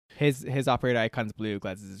His operator icon's blue,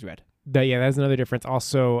 Glaz's is red. That's another difference.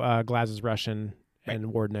 Also, Glaz is Russian,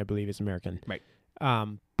 and Warden, I believe, is American. Right.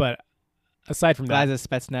 But aside from Glaz that, is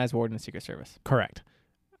Spetsnaz, Warden is Secret Service. correct.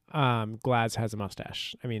 Glaz has a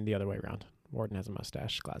mustache. I mean, the other way around. Warden has a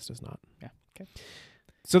mustache. Glaz does not. Yeah. Okay.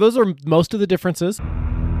 So those are most of the differences.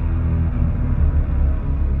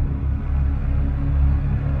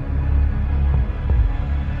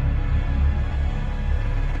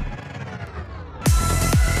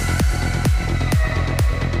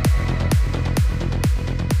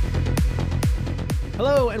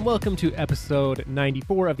 Hello and welcome to episode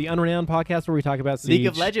 94 of the Unrenowned podcast, where we talk about Siege. League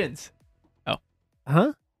of Legends. Oh.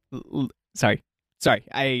 Huh? Sorry.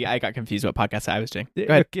 I got confused what podcast I was doing. Go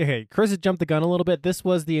ahead. Okay, Chris has jumped the gun a little bit. This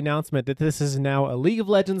was the announcement that this is now a League of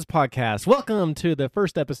Legends podcast. Welcome to the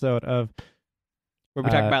first episode of... Where we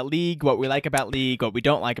talk about League, what we like about League, what we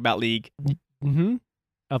don't like about League.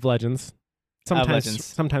 Of Legends. Sometimes Rocket League.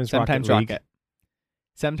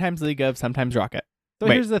 Sometimes League of, sometimes Rocket. So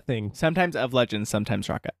here's the thing. Sometimes of Legends, sometimes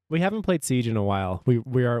Rocket. We haven't played Siege in a while. We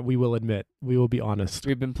will admit. We will be honest.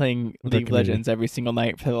 We've been playing With our League of Legends every single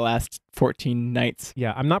night for the last 14 nights.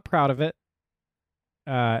 Yeah, I'm not proud of it.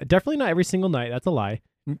 Definitely not every single night. That's a lie.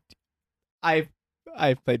 I've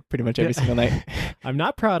played pretty much every single night I'm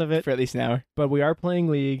not proud of it, for at least an hour. but we are playing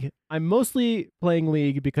League. I'm mostly playing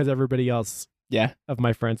League because everybody else Yeah. of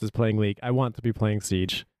my friends is playing League. I want to be playing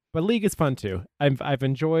Siege. But League is fun too. I've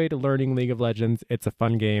enjoyed learning League of Legends. It's a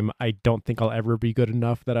fun game. I don't think I'll ever be good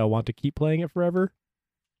enough that I want to keep playing it forever.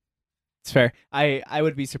 It's fair. I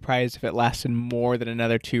would be surprised if it lasted more than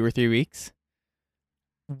another 2 or 3 weeks.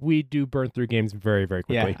 We do burn through games very, very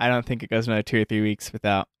quickly. Yeah, I don't think it goes another 2 or 3 weeks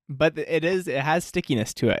without. But it has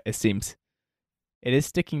stickiness to it, it seems. It is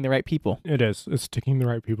sticking the right people. It is. It's sticking the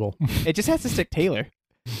right people. It just has to stick Taylor.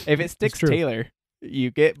 If it sticks true. Taylor,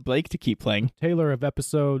 you get Blake to keep playing. Taylor of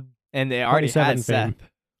episode... And it already 27 has fame. Seth.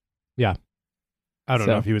 Yeah. I don't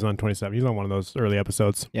know So- if he was on 27. He's on one of those early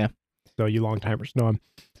episodes. Yeah. So you long timers know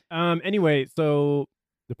him. Anyway, so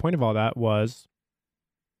the point of all that was...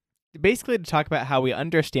 Basically to talk about how we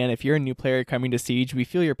understand if you're a new player coming to Siege, we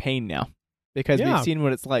feel your pain now. Because Yeah. we've seen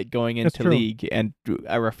what it's like going That's into true. League and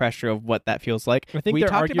a refresher of what that feels like. I think we they're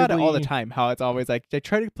talked about it all the arguably- time, how it's always like, they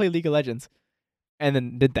try to play League of Legends and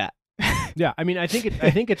then did that. Yeah, I mean, I think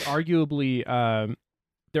it's arguably...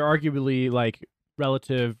 they're arguably like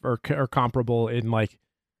relative or comparable in like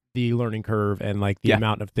the learning curve and like the Yeah.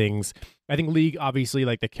 amount of things. I think League, obviously,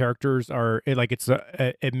 like the characters are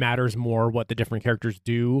it matters more what the different characters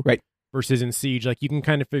do, Right. Versus in Siege, like you can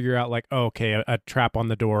kind of figure out like, oh, okay, a trap on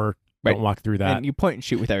the door, Right. don't walk through that. And you point and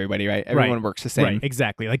shoot with everybody, right? Everyone works the same. Right,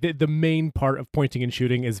 exactly. Like the main part of pointing and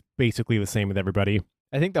shooting is basically the same with everybody,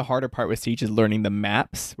 I think the harder part with Siege is learning the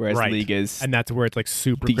maps, whereas Right. League is and that's where it's like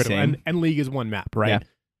super The critical. same. And League is one map, right? Yeah.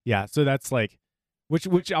 Yeah, so that's like,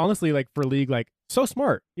 which honestly, like for League, like so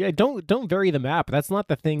smart. Yeah, don't vary the map. That's not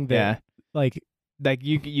the thing that like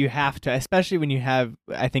you have to, especially when you have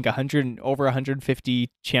I think over 150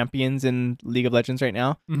 champions in League of Legends right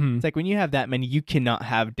now. mhm, It's like when you have that many, you cannot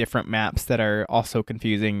have different maps that are also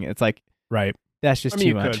confusing. It's like right. that's just I mean, too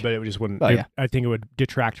you much. could, but it just wouldn't. Oh, yeah. I think it would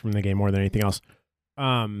detract from the game more than anything else.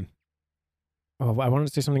 Oh, I wanted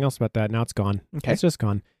to say something else about that. Now it's gone. Okay. It's just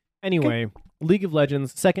gone. Anyway, League of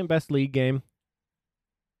Legends, second best League game.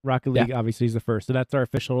 Rocket League obviously is the first. So that's our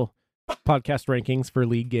official podcast rankings for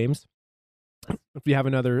League games. If you have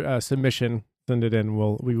another submission, send it in.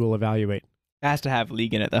 We will evaluate. It has to have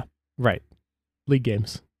League in it though. Right. League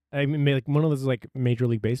games. I mean, like one of those like Major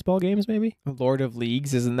League Baseball games, maybe? Lord of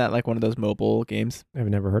Leagues, isn't that like one of those mobile games? I've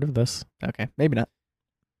never heard of this. Okay, maybe not.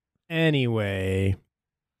 Anyway,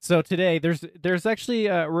 so today there's actually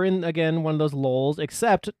we're in again one of those lulls,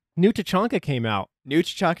 except new Tachanka came out. New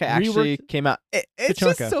Tachanka actually came out. It's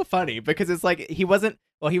Tachanka. just so funny because it's like he was in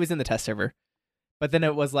the test server. But then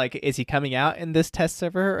it was like, is he coming out in this test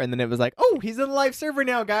server? And then it was like, oh, he's in the live server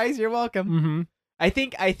now, guys. You're welcome. Mm-hmm. I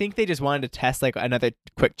think they just wanted to test like another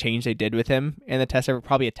quick change they did with him in the test server,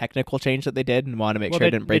 probably a technical change that they did and wanted to make sure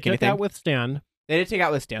it didn't break they anything. took out Withstand. They did take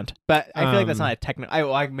out Withstand, but I feel like that's Um, not a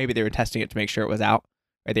technical. Maybe they were testing it to make sure it was out,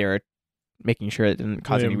 or they were making sure it didn't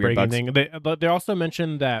cause They any didn't weird break bugs. anything. But they also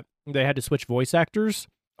mentioned that they had to switch voice actors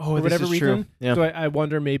Oh, for whatever reason. Yeah. So I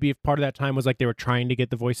wonder maybe if part of that time was like they were trying to get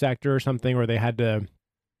the voice actor or something, or they had to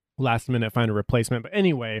last minute find a replacement. But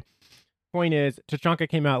anyway, point is, Tachanka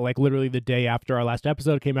came out like literally the day after our last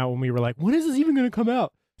episode came out when we were like, when is this even going to come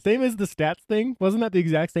out? Same as the stats thing. Wasn't that the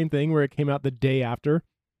exact same thing where it came out the day after?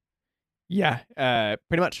 Yeah,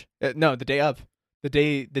 pretty much. No, the day of. The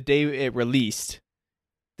day it released,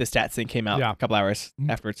 the stats thing came out Yeah. a couple hours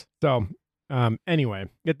afterwards. So Anyway,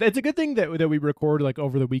 it's a good thing that we record like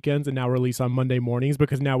over the weekends and now release on Monday mornings,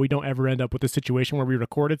 because now we don't ever end up with a situation where we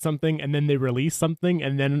recorded something and then they release something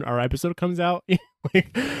and then our episode comes out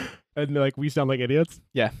and like we sound like idiots.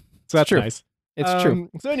 Yeah. So that's true. nice. It's true.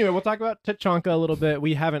 So anyway, we'll talk about Tachanka a little bit.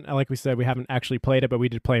 We haven't, like we said, we haven't actually played it, but we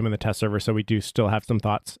did play him in the test server, so we do still have some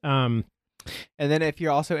thoughts. And then if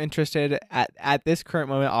you're also interested at this current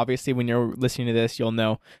moment, obviously when you're listening to this, you'll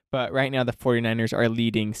know. But right now the 49ers are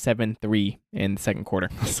leading 7-3 in the second quarter.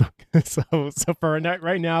 So for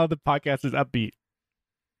right now, the podcast is upbeat.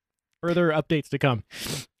 Further updates to come.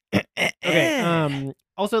 Okay.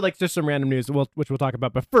 Also, like just some random news, which we'll talk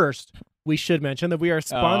about. But first, we should mention that we are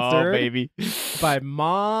sponsored by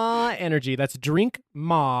Ma Energy. That's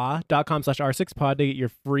drinkma.com/R6pod to get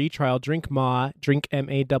your free trial.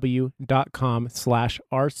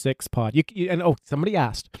 drinkmaw.com/R6pod. And somebody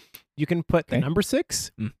asked. You can put the number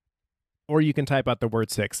 6 or you can type out the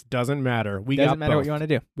word 6. Doesn't matter. Doesn't matter what you want to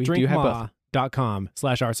do. We do have both.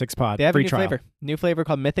 .com/R6pod. They have free a trial. new flavor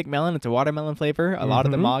called Mythic Melon. It's a watermelon flavor. A lot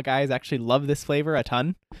of the Ma guys actually love this flavor a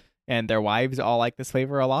ton, and their wives all like this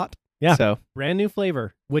flavor a lot. Yeah. So brand new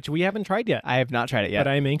flavor, which we haven't tried yet. I have not tried it yet, but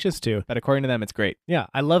I am anxious to. But according to them, it's great. Yeah,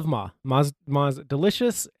 I love Ma. Ma's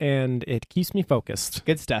delicious, and it keeps me focused.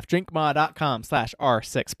 Good stuff.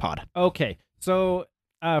 drinkma.com/R6pod. Okay, so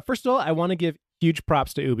first of all, I want to give huge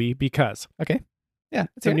props to Ubi because yeah,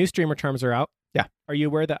 some new streamer charms are out. Yeah. Are you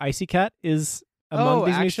aware that Icy Cat is among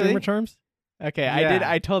these new streamer charms? Okay, Yeah.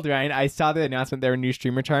 I told Ryan, I saw the announcement there were new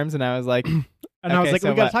streamer charms, and I was like, and I was like,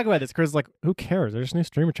 so we got to what? talk about this. Chris was like, who cares? There's new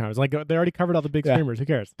streamer charms. Like, they already covered all the big streamers. Who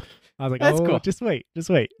cares? I was like, That's cool. Just wait.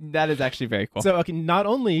 That is actually very cool. So, okay, not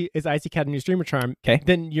only is Icy Cat a new streamer charm,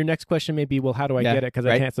 then your next question may be, well, how do I get it? Because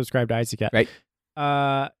I can't subscribe to Icy Cat. Right.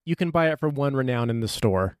 You can buy it for 1 renown in the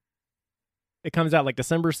store. It comes out like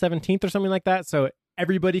December 17th or something like that. So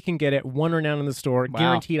everybody can get it 1 renown in the store. Wow.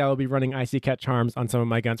 Guaranteed I will be running Icy Cat charms on some of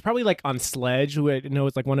my guns. Probably like on Sledge, who I know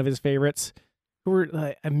is like one of his favorites. Who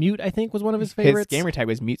were a Mute, I think, was one of his favorites. His gamer tag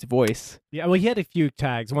was Mute's Voice. Yeah, well, he had a few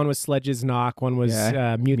tags. One was Sledge's Knock. One was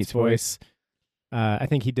Mute's Voice. I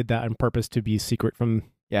think he did that on purpose to be secret from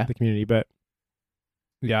the community. But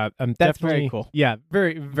yeah, that's definitely very cool. Yeah,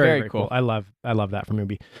 very, very, very cool. I love that from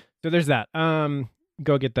Ubi. So there's that.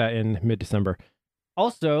 Go get that in mid-December.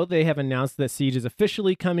 Also, they have announced that Siege is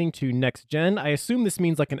officially coming to next gen. I assume this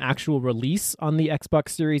means like an actual release on the Xbox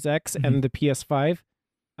Series X and the PS5.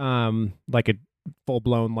 Like a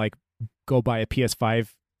full-blown, like, go buy a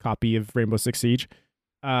PS5 copy of Rainbow Six Siege.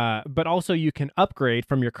 But also you can upgrade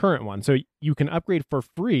from your current one. So you can upgrade for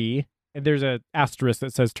free. And there's a asterisk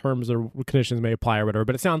that says terms or conditions may apply or whatever.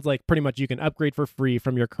 But it sounds like pretty much you can upgrade for free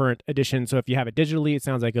from your current edition. So if you have it digitally, it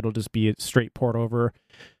sounds like it'll just be a straight port over.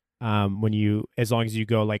 As long as you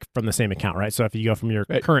go like from the same account, right? So if you go from your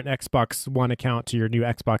current Xbox One account to your new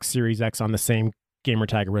Xbox Series X on the same gamer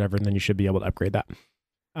tag or whatever, then you should be able to upgrade that.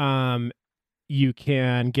 You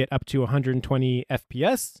can get up to 120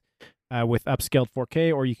 FPS with upscaled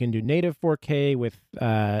 4K, or you can do native 4K with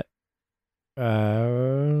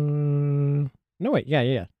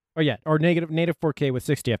or native 4K with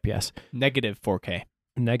 60 FPS. Negative 4K.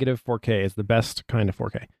 Negative 4K is the best kind of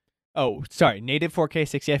 4K. Oh, sorry. Native 4K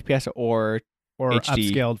 60 FPS or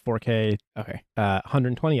HD. Upscaled 4K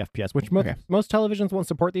 120 FPS, which most televisions won't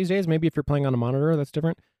support these days. Maybe if you're playing on a monitor, that's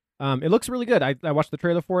different. It looks really good. I watched the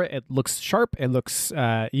trailer for it. It looks sharp. It looks,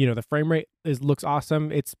 the frame rate looks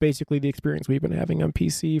awesome. It's basically the experience we've been having on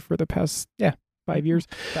PC for the past 5 years.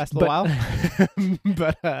 Past a little while.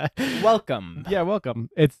 But welcome. Yeah, welcome.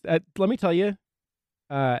 It's let me tell you,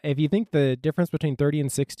 if you think the difference between 30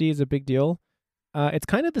 and 60 is a big deal, it's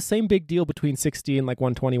kind of the same big deal between 60 and like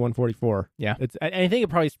 120, 144. Yeah. I think it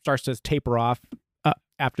probably starts to taper off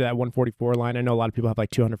after that 144 line. I know a lot of people have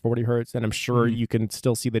like 240 hertz, and I'm sure you can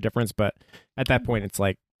still see the difference. But at that point, it's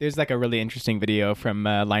like there's like a really interesting video from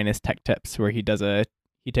Linus Tech Tips where he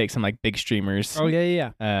takes some like big streamers. Oh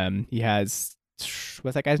yeah. He has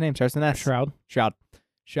what's that guy's name? Starts with an S. Shroud,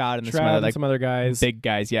 and some other guys, big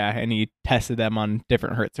guys. Yeah, and he tested them on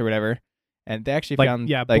different hertz or whatever, and they actually found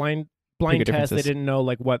blind test. They didn't know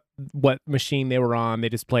like what machine they were on. They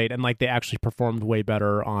just played, and like they actually performed way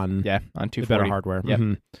better on 240 better hardware. Yeah,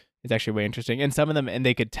 it's actually way interesting. And some of them, and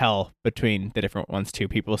they could tell between the different ones too.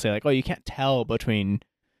 People say like, oh, you can't tell between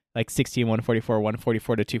like 16 144,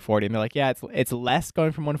 144 to 240, and they're like, yeah, it's less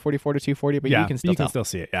going from 144 to 240, but you can still tell. You can still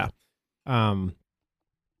see it. Yeah.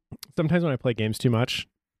 Sometimes when I play games too much,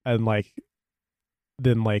 and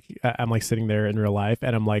then I'm like sitting there in real life,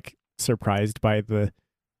 and I'm like surprised by the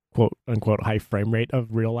quote unquote high frame rate of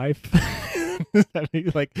real life.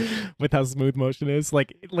 Like with how smooth motion is,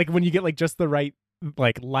 like when you get like just the right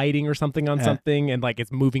like lighting or something on Yeah. something, and like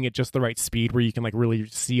it's moving at just the right speed where you can like really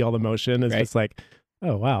see all the motion. It's Right. just like,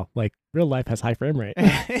 oh wow, like real life has high frame rate.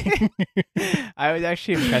 I was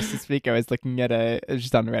actually impressed this week. I was looking at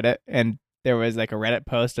just on Reddit, and there was like a Reddit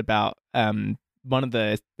post about one of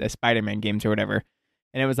the Spider-Man games or whatever,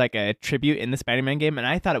 and it was like a tribute in the Spider-Man game, and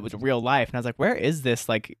I thought it was real life, and I was like, where is this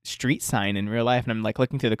like street sign in real life? And I'm like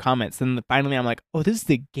looking through the comments, and finally I'm like, oh, this is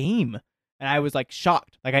the game, and I was like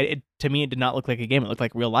shocked. Like to me, it did not look like a game; it looked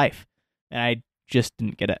like real life, and I just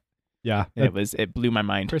didn't get it. Yeah, And it blew my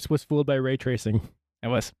mind. Chris was fooled by ray tracing. It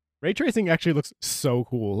was. Ray tracing actually looks so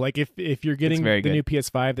cool. Like if you're getting very the good. new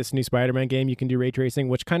PS5, this new Spider-Man game, you can do ray tracing,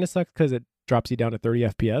 which kind of sucks because it drops you down to 30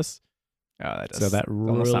 FPS. Oh, that does. So that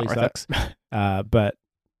almost really not worth sucks. it. But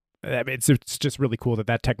it's just really cool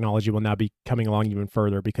that technology will now be coming along even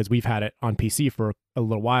further, because we've had it on PC for a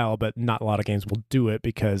little while, but not a lot of games will do it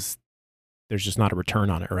because there's just not a return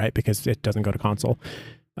on it, right? Because it doesn't go to console.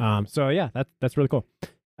 So yeah, that's really cool.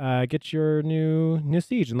 Get your new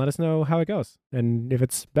Siege and let us know how it goes and if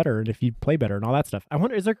it's better and if you play better and all that stuff. I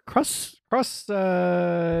wonder, is there cross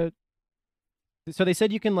so they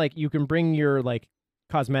said you can bring your like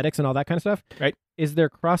cosmetics and all that kind of stuff, right? Is there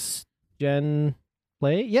cross gen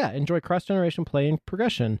play? Yeah, enjoy cross generation play and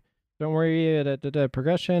progression. Don't worry,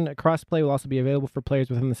 progression cross play will also be available for players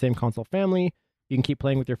within the same console family. You can keep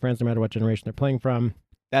playing with your friends no matter what generation they're playing from.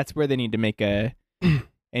 That's where they need to make a.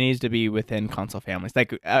 It needs to be within console families.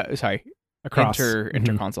 Like, Across. inter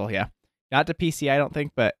console. Yeah, not to PC, I don't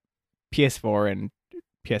think, but PS4 and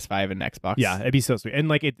PS5 and Xbox. Yeah, it'd be so sweet. And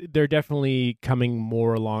like they're definitely coming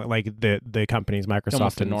more along. Like the companies, Microsoft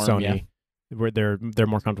almost a and norm, Sony, where they're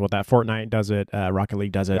more comfortable with that. Fortnite does it. Rocket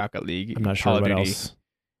League does it. Rocket League. I'm not Call sure of what Duty. else.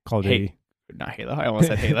 Call of Duty. Not Halo. I almost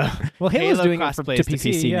said Halo. Well, Halo's Halo doing it crossplay to to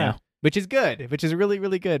PC, PC yeah. now, which is good. Which is really,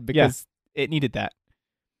 really good because it needed that.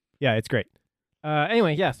 Yeah, it's great.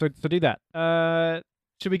 Anyway, yeah. So do that.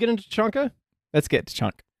 Should we get into Tachanka? Let's get to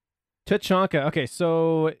Chunk. Tachanka. Okay,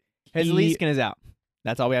 so His he- lead skin is out.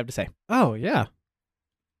 That's all we have to say. Oh yeah.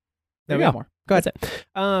 There There we we have go. more. Go ahead. That's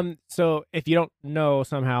it. So if you don't know,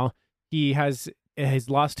 somehow he has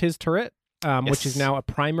lost his turret, which is Yes. now a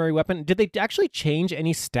primary weapon. Did they actually change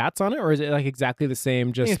any stats on it, or is it like exactly the same? I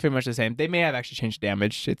think Just it's pretty much the same. They may have actually changed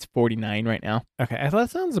damage. It's 49 right now. okay. That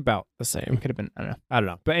sounds about the same. Could have been. I don't know. I don't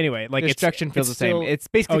know, but anyway, like Destruction feels the it's same. still- It's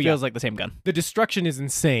basically Oh, yeah. feels like the same gun. the destruction is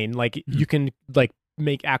insane. Like you can like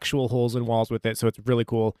make actual holes in walls with it, so it's really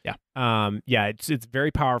cool. Yeah. Yeah, it's very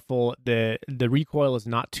powerful. The recoil is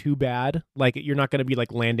not too bad. Like you're not going to be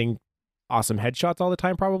like landing awesome headshots all the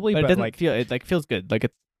time probably, But but it doesn't like feel. It like feels good. Like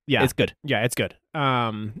yeah, it's good. yeah, it's good.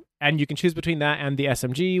 And you can choose between that and the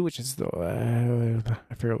SMG, which is the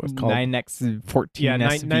I forget what it's called. 9x14. Yeah,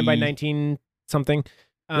 9 SV. by 19 something.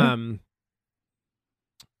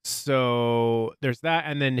 So there's that,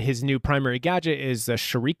 and then his new primary gadget is a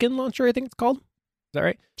Shuriken launcher, I think it's called. Is that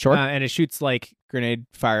right? Sure. And it shoots like Grenade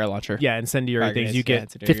fire launcher. incendiary Fire things. grenades, You yeah, get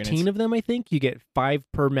incendiary 15 grenades. of them, I think. You get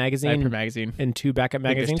 5 per magazine, 5 per magazine. and 2 backup I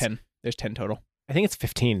think magazines. There's 10. There's 10 total. I think it's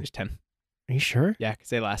 15. There's 10. Are you sure? Yeah, because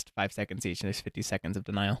they last 5 seconds each, and there's 50 seconds of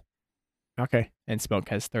denial. Okay. And smoke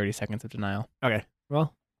has 30 seconds of denial.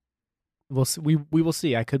 Well, we'll see. We will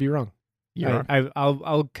see. I could be wrong. You're wrong.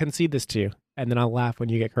 I'll concede this to you, and then I'll laugh when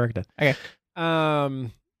you get corrected. Okay.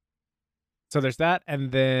 So there's that,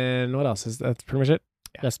 and then what else? That's pretty much it.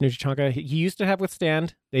 Yeah. That's new Tachanka. He used to have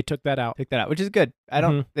Withstand. They took that out. Take that out, which is good. I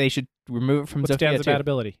don't. They should remove it from Zofia Withstand's a too. bad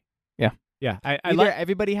ability. Yeah. Yeah. I Either like.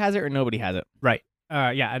 everybody has it or nobody has it. Right.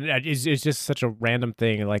 Yeah. And it's just such a random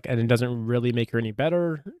thing. Like, and it doesn't really make her any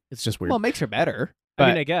better. It's just weird. Well, it makes her better. I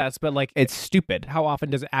mean, but I guess, but like, it's stupid. how often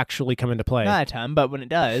does it actually come into play? Not a ton, but when it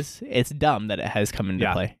does, it's dumb that it has come into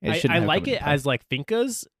Yeah. play. It I shouldn't have like come it into play. as like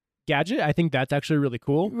Finka's gadget. I think that's actually really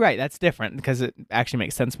cool. Right, that's different because it actually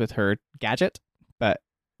makes sense with her gadget. But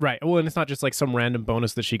Right. Well, and it's not just like some random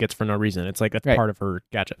bonus that she gets for no reason. It's like that's Right. part of her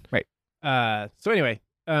gadget. Right. So anyway,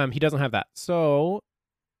 he doesn't have that. So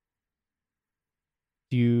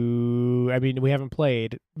I mean, we haven't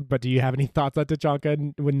played, but do you have any thoughts on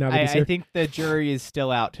Tachanka when now that he's I here? think the jury is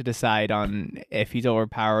still out to decide on if he's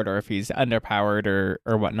overpowered or if he's underpowered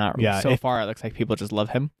or whatnot. Yeah, So if- far, it looks like people just love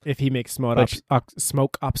him. If he makes Which-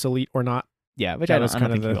 smoke obsolete or not. Yeah, which That I don't was think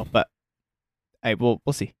kind he of will. But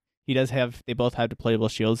we'll see. He does have. They both have deployable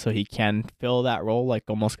shields, so he can fill that role like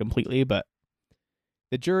almost completely. But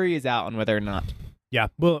the jury is out on whether or not. Yeah,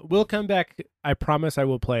 we'll come back. I promise I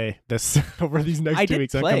will play this over these next I 2 did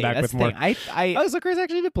weeks. I'll play. come back That's with the more. thing. I Oh, so Chris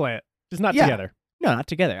actually did play it, just not Yeah. together. No, not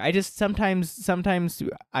together. I just sometimes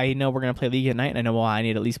I know we're gonna play League at night, and I know I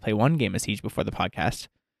need to at least play one game of Siege before the podcast.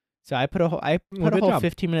 So I put a Good whole job.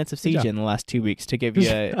 15 minutes of Good Siege job. in the last 2 weeks to give you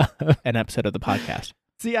an episode of the podcast.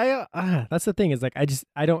 See, that's the thing is like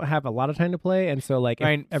I don't have a lot of time to play, and so like if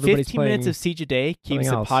Ryan, everybody's 15 minutes playing, of Siege a day keeps something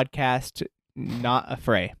the else. podcast not a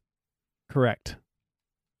fray. correct.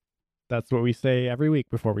 That's what we say every week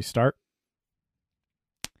before we start.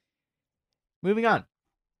 Moving on.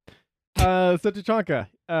 So Tachanka,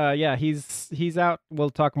 yeah, he's out. We'll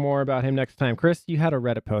talk more about him next time. Chris, you had a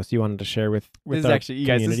Reddit post you wanted to share with This is our actually, you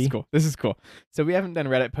guys, community. This is cool. So we haven't done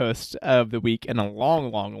Reddit post of the week in a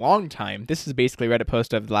long time. This is basically Reddit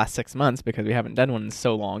post of the last 6 months because we haven't done one in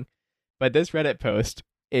so long. But this Reddit post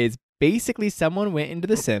is basically someone went into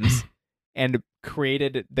The Sims and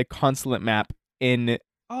created the consulate map in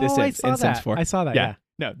Oh, Sims- I saw in that. Sims 4. I saw that. Yeah. Yeah.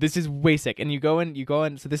 No, this is way sick. And you go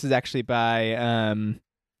in. So this is actually by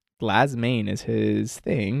Glasmain is his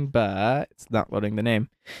thing, but it's not loading the name.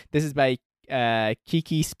 This is by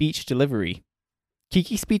Kiki Speech Delivery.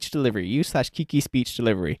 Kiki Speech Delivery. /Kiki Speech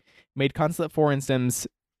Delivery. Made Consulate 4 in Sims.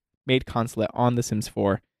 Made Consulate on The Sims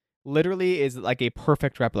 4. Literally is like a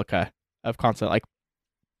perfect replica of Consulate. Like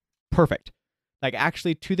perfect. Like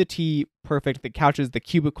actually to the T, perfect. The couches, the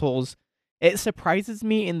cubicles. It surprises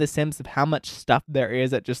me in The Sims of how much stuff there is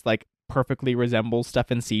that just like perfectly resembles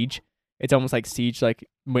stuff in Siege. It's almost like Siege like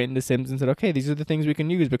went into Sims and said, okay, these are the things we can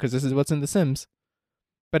use because this is what's in The Sims.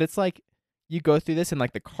 But it's like you go through this and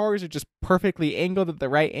like the cars are just perfectly angled at the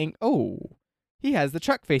right angle. Oh, he has the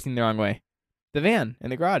truck facing the wrong way. The van in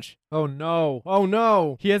the garage. Oh no! Oh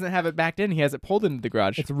no! He doesn't have it backed in. He has it pulled into the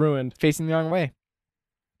garage. It's ruined. Facing the wrong way.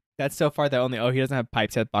 That's so far that only, he doesn't have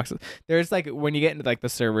pipes, he has boxes. There's like, when you get into like the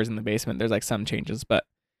servers in the basement, there's like some changes, but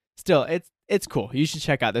still, it's cool. You should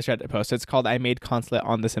check out this Reddit post. It's called I Made Consulate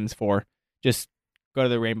on The Sims 4. Just go to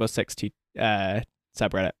the Rainbow Six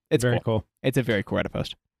subreddit. It's very cool. cool. It's a very cool Reddit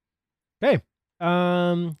post.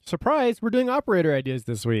 Surprise! We're doing operator ideas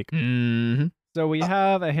this week. Mm-hmm. So we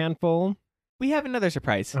have a handful. We have another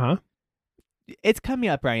surprise. Uh-huh. It's coming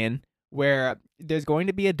up, Ryan, where there's going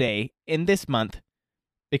to be a day in this month,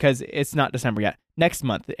 because it's not December yet. Next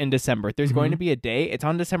month in December, there's going to be a day. It's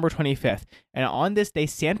on December 25th. And on this day,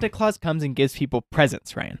 Santa Claus comes and gives people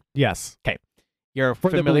presents, Ryan. Yes. You're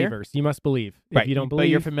For the familiar? believers, you must believe. Right. If you don't But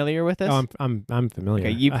believe, you're familiar with this? oh, I'm familiar.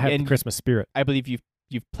 Okay, I have the and- Christmas spirit. I believe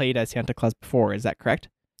you've played as Santa Claus before. Is that correct?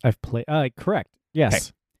 I've played. Correct. Yes.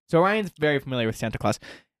 Okay. So Ryan's very familiar with Santa Claus.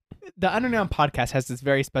 The Underground podcast has this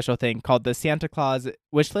very special thing called the Santa Claus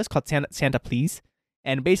wish list called Santa Please.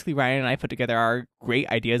 And basically Ryan and I put together our great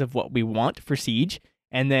ideas of what we want for Siege.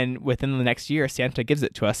 And then within the next year, Santa gives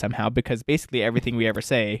it to us somehow because basically everything we ever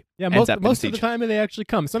say Yeah. ends up in Most of the Siege. time they actually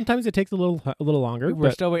come. Sometimes it takes a little longer. We're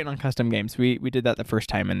but still waiting on custom games. We did that the first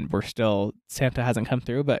time and Santa hasn't come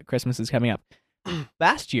through, but Christmas is coming up.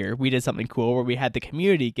 Last year, we did something cool where we had the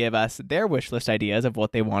community give us their wish list ideas of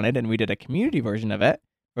what they wanted, and we did a community version of it.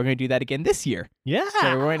 We're going to do that again this year. yeah.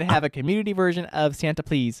 So we're going to have a community version of Santa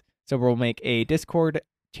Please. So we'll make a Discord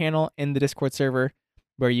channel in the Discord server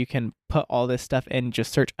where you can put all this stuff in.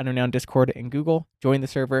 Just search Underground Discord in Google, join the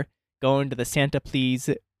server, go into the Santa Please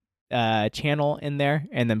channel in there,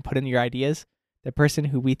 and then put in your ideas. The person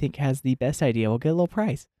who we think has the best idea will get a little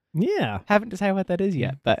prize. Yeah. Haven't decided what that is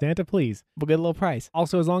yet, but Santa, please. we'll get a little prize.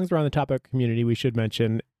 Also, as long as we're on the topic of community, we should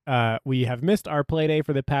mention we have missed our play day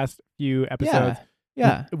for the past few episodes.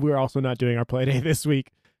 Yeah. We're also not doing our play day this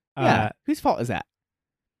week. Yeah. Whose fault is that?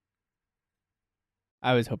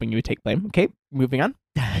 I was hoping you would take blame. Okay, moving on.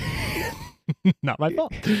 Not my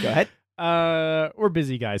fault. Go ahead. We're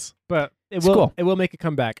busy, guys, but It's cool. it will make a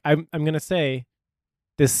comeback. I'm gonna say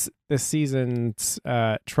this season's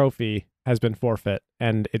trophy has been forfeit,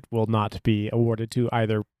 and it will not be awarded to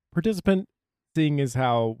either participant, seeing as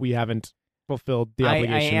how we haven't fulfilled the I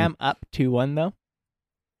obligation. am up 2-1 though.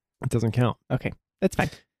 It doesn't count. Okay, that's fine.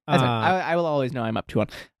 That's fine. I will always know I'm up 2-1.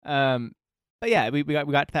 But yeah, we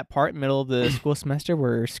got to that part middle of the school semester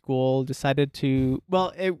where school decided to.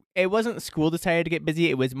 Well, it wasn't school decided to get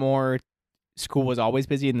busy. It was more school was always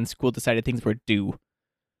busy, and then school decided things were due.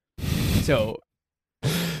 So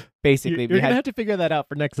basically, You're we gonna had have to figure that out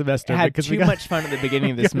for next semester had because too we got, much fun at the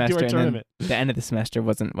beginning of the we gotta do our semester, and then tournament. the end of the semester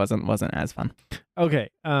wasn't as fun.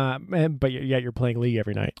 Okay. But yet you're playing League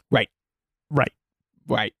every night. Right.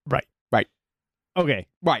 Okay.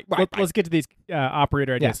 Let's get to these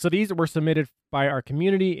operator ideas. Yeah. So these were submitted by our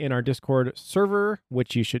community in our Discord server,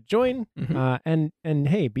 which you should join. Mhm. And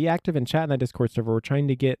hey, be active and chat in that Discord server. We're trying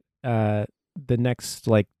to get the next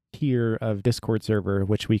tier of Discord server,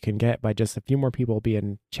 which we can get by just a few more people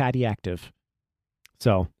being chatty active.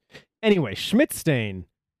 So anyway, Schmidtstain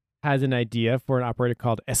has an idea for an operator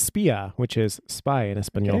called Espia, which is spy in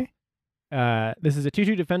Espanol. Okay. This is a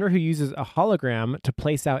 2/2 defender who uses a hologram to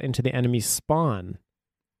place out into the enemy's spawn.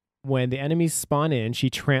 When the enemies spawn in,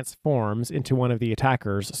 she transforms into one of the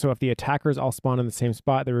attackers. So if the attackers all spawn in the same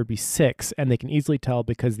spot, there would be 6, and they can easily tell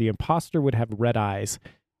because the imposter would have red eyes.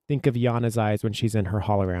 Think of Yana's eyes when she's in her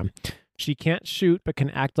hologram. She can't shoot, but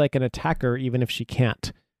can act like an attacker even if she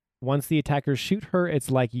can't. Once the attackers shoot her,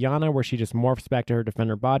 it's like Yana, where she just morphs back to her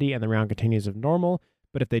defender body and the round continues as normal.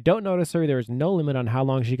 But if they don't notice her, there is no limit on how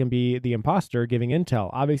long she can be the imposter giving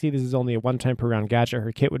intel. Obviously, this is only a one-time per round gadget.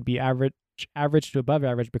 Her kit would be average to above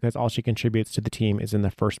average because all she contributes to the team is in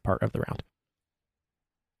the first part of the round.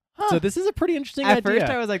 So this is a pretty interesting idea. At first,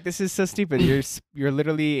 I was like, "This is so stupid." You're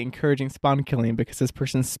literally encouraging spawn killing because this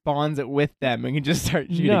person spawns it with them and can just start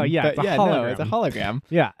shooting. No, yeah, but it's a hologram. No, it's a hologram.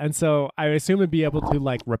 Yeah, and so I assume it'd be able to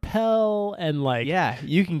like repel and like Yeah,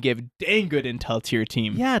 you can give dang good intel to your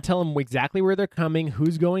team. yeah, tell them exactly where they're coming,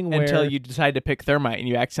 who's going where. Until you decide to pick Thermite and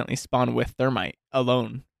you accidentally spawn with Thermite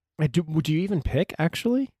alone. Would you even pick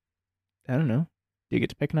actually? I don't know. Do you get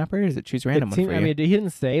to pick an operator? Or does it choose random one for you? I mean, he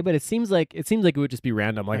didn't say, but it seems like it would just be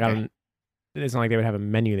random. Like Okay. It's not like they would have a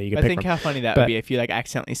menu that you could I pick think from. how funny that But- would be if you like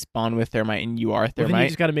accidentally spawn with Thermite and you are But then you Thermite.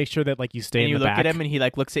 just got to make sure that like you stay And in you the look back. at him and he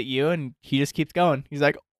like looks at you and he just keeps going. He's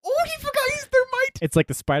like, "Oh, he forgot he's Thermite." It's like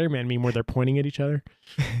the Spider-Man meme where they're pointing at each other.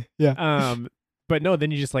 Yeah. But no,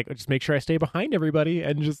 then you just make sure I stay behind everybody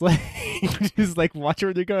and just like just like watch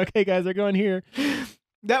where they're going. Okay, guys, they're going here.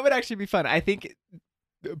 That would actually be fun. I think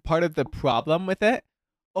part of the problem with it.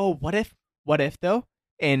 Oh, what if though?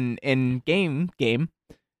 In game,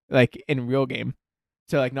 like in real game.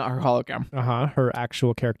 So like not her hologram. Her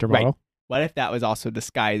actual character Right. model. What if that was also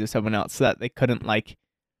disguised as someone else so that they couldn't like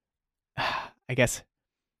I guess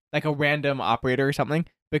like a random operator or something?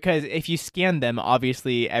 Because if you scan them,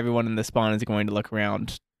 obviously everyone in the spawn is going to look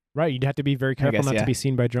around. Right, you'd have to be very careful guess, not yeah. to be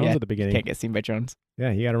seen by drones Yeah, at the beginning. Can't get seen by drones.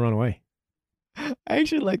 Yeah, you got to run away. I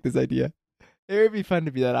actually like this idea. It would be fun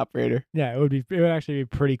to be that operator. Yeah, it would actually be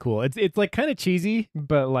pretty cool. It's like kind of cheesy,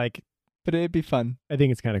 but like But it'd be fun. I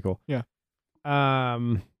think it's kind of cool. Yeah.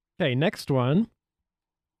 Okay, next one.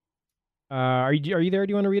 Are you there?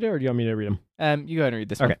 Do you want to read it, or do you want me to read them? You go ahead and read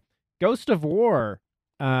this Okay. one. Ghost of War,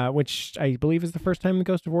 which I believe is the first time the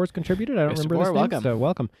Ghost of War has contributed. I don't Ghost of remember War, this name, welcome. so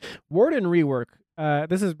welcome. Warden rework.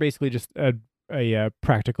 This is basically just a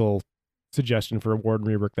practical suggestion for a Warden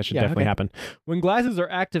rework that should Yeah, definitely okay. happen. When glasses are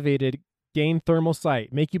activated, gain thermal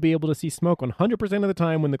sight. Make you be able to see smoke 100% of the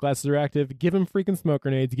time when the glasses are active. Give him freaking smoke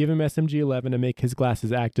grenades. Give him SMG-11 to make his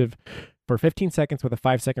glasses active for 15 seconds with a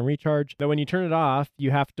 5-second recharge. Though when you turn it off,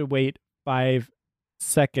 you have to wait 5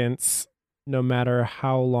 seconds no matter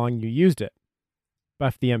how long you used it.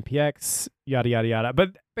 Buff the MPX, yada, yada, yada.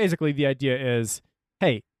 But basically the idea is,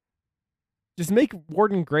 hey, just make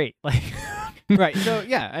Warden great. Like, Right. So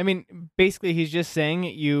yeah, I mean, basically he's just saying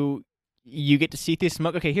you get to see through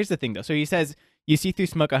smoke. Okay, here's the thing though. So he says you see through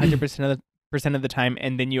smoke 100% of the time,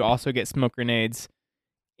 and then you also get smoke grenades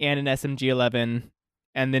and an SMG-11,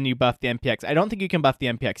 and then you buff the MPX. I don't think you can buff the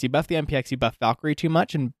MPX. You buff the MPX, you buff Valkyrie too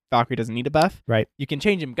much, and Valkyrie doesn't need a buff. Right. You can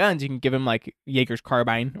change him guns. You can give him like Jaeger's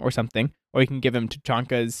carbine or something, or you can give him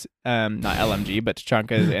Tachanka's not LMG, but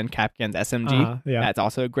Tachanka's and Kapkan's SMG. yeah. That's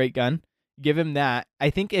also a great gun. Give him that. I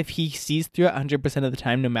think if he sees through it 100% of the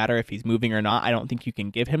time, no matter if he's moving or not, I don't think you can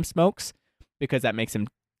give him smokes because that makes him.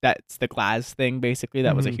 That's the glass thing, basically.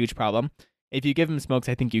 That was a Mhm. huge problem. If you give him smokes,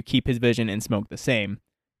 I think you keep his vision and smoke the same.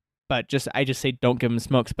 But I just say don't give him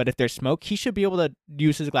smokes. But if there's smoke, he should be able to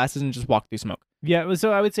use his glasses and just walk through smoke. Yeah,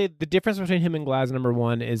 so I would say the difference between him and Glaz, number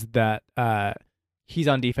one, is that He's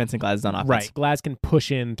on defense and Glaz is on offense. right, Glaz can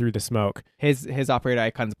push in through the smoke. His operator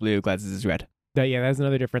icon's blue, Glaz's is red. That's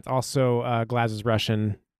another difference. Also, Glaz is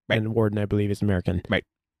Russian, Right. and Warden, I believe, is American. Right.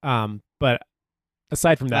 But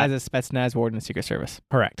aside from that, Glaz is Spetsnaz, Warden is Secret Service.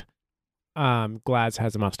 correct. Glaz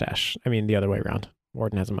has a mustache. I mean, the other way around.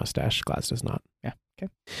 Warden has a mustache. Glaz does not. Yeah.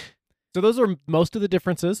 Okay. So those are most of the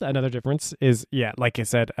differences. Another difference is, like I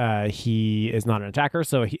said, he is not an attacker,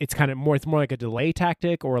 so it's kind of more. It's more like a delay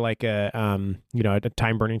tactic or like a a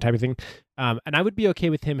time burning type of thing. And I would be okay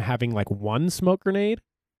with him having like one smoke grenade.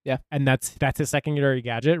 Yeah. And that's his secondary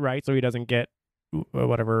gadget, right? So he doesn't get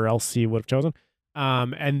whatever else he would have chosen.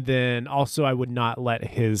 And then also I would not let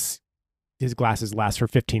his glasses last for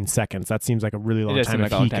 15 seconds. That seems like a really long does time seem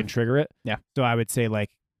if like a long he time. can trigger it. Yeah. So I would say like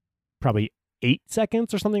probably 8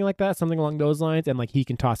 seconds or something like that, something along those lines, and like he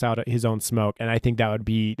can toss out his own smoke, and I think that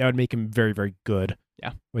would make him very, very good.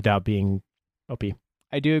 Yeah. Without being OP.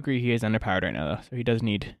 I do agree he is underpowered right now though, so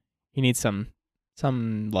he needs some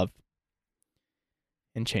love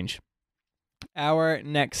and change. Our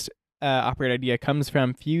next operate idea comes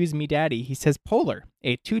from Fuse Me Daddy. He says Polar,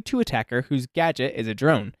 a 2/2 attacker whose gadget is a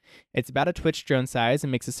drone. It's about a Twitch drone size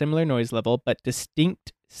and makes a similar noise level but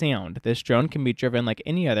distinct sound. This drone can be driven like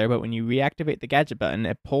any other, but when you reactivate the gadget button,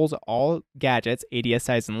 it pulls all gadgets, ADS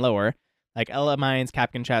size and lower, like LM mines,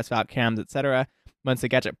 Capcom traps, Valk cams, etc. Once the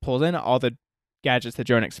gadget pulls in all the gadgets, the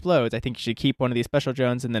drone explodes. I think you should keep one of these special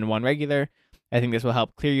drones and then one regular. I think this will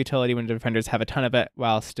help clear utility when defenders have a ton of it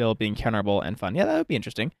while still being counterable and fun. Yeah, that would be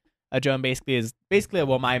interesting. A drone is basically a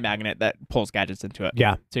my magnet that pulls gadgets into it.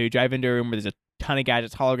 Yeah. So you drive into a room where there's a ton of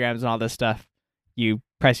gadgets, holograms, and all this stuff. You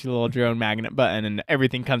press your little drone magnet button, and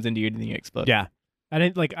everything comes into you, and then you explode. Yeah. And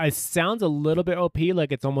it sounds a little bit OP,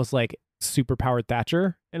 like it's almost like super powered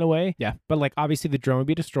Thatcher in a way. Yeah. But like obviously the drone would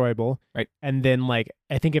be destroyable. Right. And then like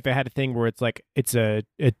I think if it had a thing where it's a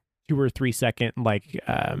 2 or 3 second like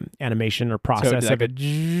animation or process so of it.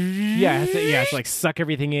 It's like suck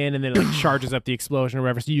everything in and then it like charges up the explosion or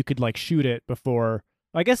whatever. So you could like shoot it before.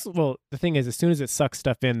 I guess the thing is as soon as it sucks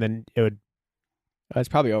stuff in, then it would. It's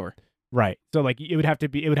probably over. Right. So like it would have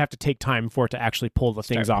to take time for it to actually pull the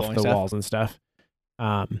things off the walls and stuff.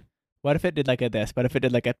 What if it did like a this? What if it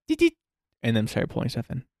did like a deet and then started pulling stuff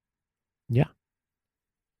in? Yeah.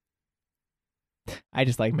 I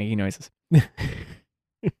just like making noises.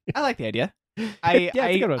 I like the idea.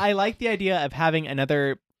 I like the idea of having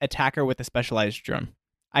another attacker with a specialized drone.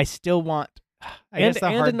 I still want and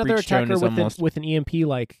another attacker with an EMP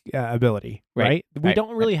like ability, right? We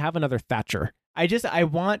don't really have another Thatcher. I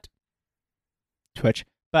want Twitch,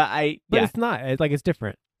 but it's not. It's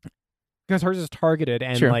different because hers is targeted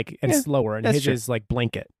and slower, and his is like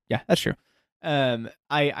blanket. Yeah, that's true. I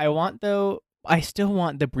still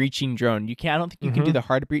want the breaching drone. I don't think you can do the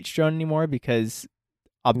hard breach drone anymore because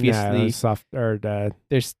obviously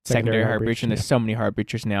there's secondary hard breach, and there's so many hard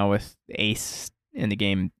breachers now with Ace in the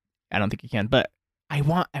game. I don't think you can, but I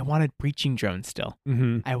want a breaching drone still.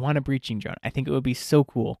 Mm-hmm. I want a breaching drone. I think it would be so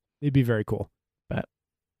cool. It'd be very cool. But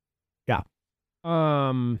yeah.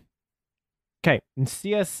 Okay. And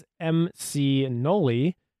CSMC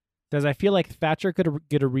Noli says, I feel like Thatcher could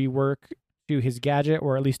get a rework to his gadget,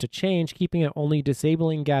 or at least a change, keeping it only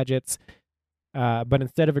disabling gadgets. But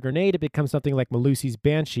instead of a grenade, it becomes something like Malusi's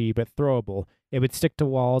Banshee, but throwable. It would stick to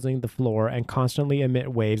walls and the floor and constantly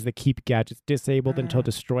emit waves that keep gadgets disabled until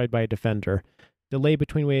destroyed by a defender. Delay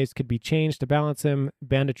between waves could be changed to balance him.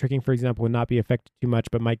 Bandit tricking, for example, would not be affected too much,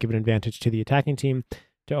 but might give an advantage to the attacking team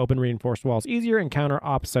to open reinforced walls easier and counter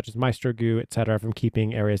ops such as Maestro Goo, etc., from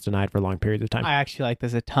keeping areas denied for long periods of time. I actually like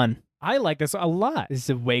this a ton. I like this a lot. This is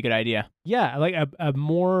a way good idea. Yeah, like a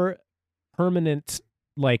more permanent,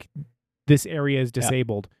 like, this area is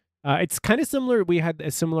disabled. It's kind of similar. We had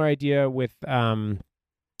a similar idea with, oh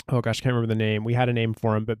gosh, I can't remember the name. We had a name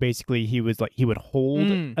for him, but basically he would hold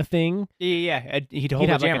a thing. Yeah. He'd hold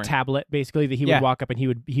have like a tablet, basically, that he would walk up and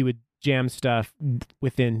he would jam stuff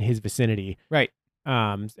within his vicinity. Right.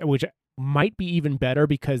 Which might be even better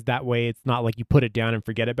because that way it's not like you put it down and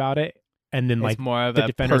forget about it, and then like more of the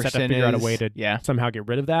defenders have to figure out a way to somehow get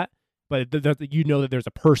rid of that. But you know that there's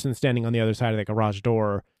a person standing on the other side of the garage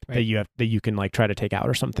door that you can like try to take out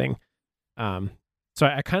or something. So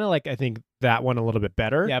I kind of I think that one a little bit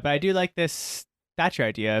better. Yeah, but I do like this Thatcher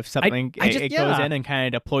idea of something. It goes in and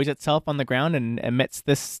kind of deploys itself on the ground and emits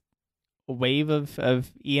this wave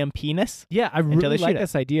of EMP-ness. Yeah, I really like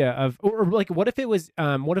this idea of, or like, what if it was,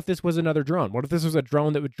 what if this was another drone? What if this was a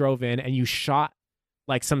drone that drove in and you shot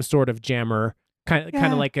like some sort of jammer, kind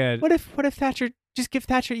of like a. What if Thatcher just give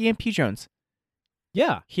Thatcher EMP drones?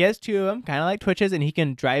 Yeah, he has 2 of them, kind of like Twitches, and he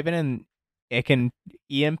can drive in and it can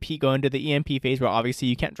go into the EMP phase where obviously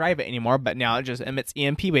you can't drive it anymore, but now it just emits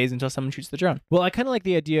EMP waves until someone shoots the drone. Well, I kind of like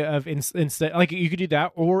the idea of instead, like you could do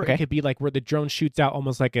that, or it could be like where the drone shoots out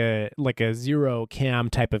almost like a zero cam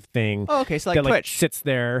type of thing. Oh, okay, so like that, Twitch. Like, sits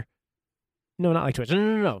there. No, not like Twitch.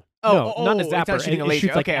 No. Oh, not a zapper. It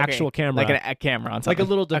shoots like actual camera, like a camera on something. Like a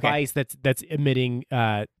little device that's emitting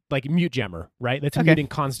like mute jammer, right? That's emitting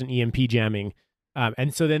constant EMP jamming.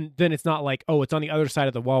 And so then it's not like, oh, it's on the other side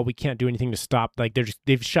of the wall, we can't do anything to stop. Like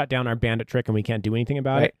they've shut down our bandit trick and we can't do anything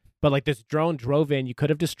about it. But like this drone drove in, you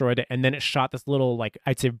could have destroyed it, and then it shot this little, like,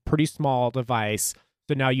 I'd say pretty small device.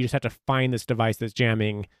 So now you just have to find this device that's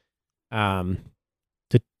jamming to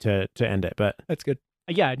end it. But that's good.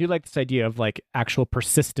 Yeah, I do like this idea of like actual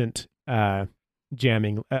persistent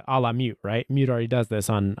jamming a la Mute, right? Mute already does this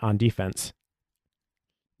on defense.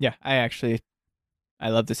 Yeah, I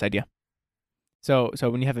love this idea. So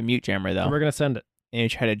when you have a mute jammer, though, we're going to send it. And you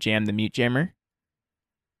try to jam the mute jammer,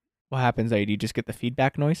 what happens? Do you just get the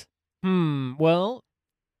feedback noise? Well,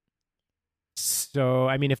 so,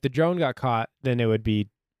 I mean, if the drone got caught, then it would be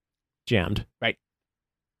jammed. Right.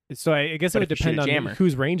 So I guess But it would if you shoot depend a on jammer.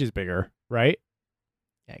 whose range is bigger, right?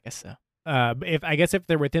 Yeah, I guess so. If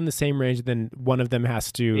they're within the same range, then one of them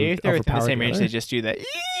has to Maybe if they're within the overpower same range, other. they just do that.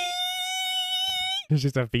 It's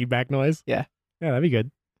just a feedback noise. Yeah. That'd be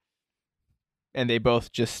good. And they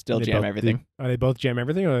both just still They jam both everything. Are they both jam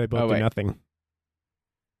everything, or are they both Oh, do wait. nothing?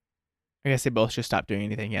 I guess they both just stop doing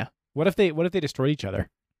anything. Yeah. What if they destroyed each other?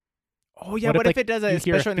 Oh yeah. What if, What if like, it does you a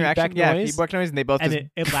hear a special interaction? feedback Yeah, noise? feedback noise, and they both And just.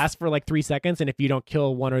 it lasts for like 3 seconds, and if you don't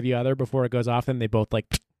kill one or the other before it goes off, then they both like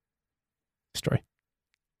destroy.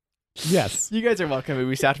 Yes. You guys are welcome.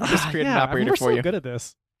 We just create an operator we're for so you. good at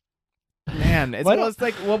this. Man, it's Why don't- almost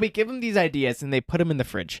like we give them these ideas and they put them in the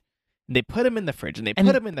fridge. And they put them in the fridge and they And-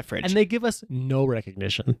 put them in the fridge. And they give us no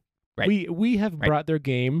recognition. Right. We have Right. brought their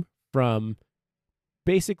game from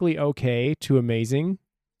basically okay to amazing,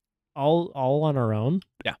 all on our own.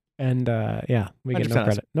 Yeah. And we get 100% no us.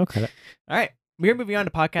 credit. No credit. All right. We're moving on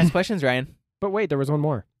to podcast questions, Ryan. But wait, there was one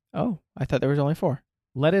more. Oh, I thought there was only 4.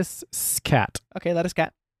 Lettuce Cat Okay, let us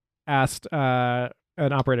cat. asked an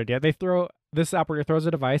operator. Yeah, this operator throws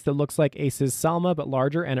a device that looks like Ace's Salma but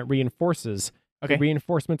larger, and it reinforces. Okay. The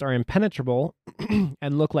reinforcements are impenetrable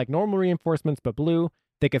and look like normal reinforcements but blue.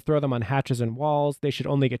 They could throw them on hatches and walls. They should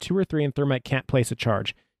only get 2 or 3, and Thermite can't place a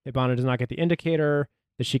charge. Ibana does not get the indicator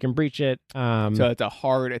that she can breach it. So it's a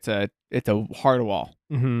hard wall.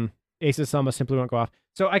 Ace's Selma simply won't go off.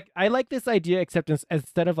 So I like this idea, except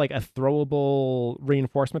instead of like a throwable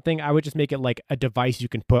reinforcement thing, I would just make it like a device you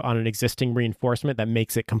can put on an existing reinforcement that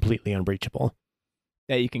makes it completely unbreachable.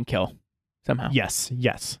 That you can kill somehow. Yes.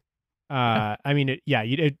 I mean,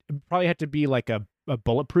 you'd probably have to be like a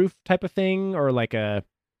bulletproof type of thing, or like a.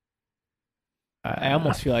 I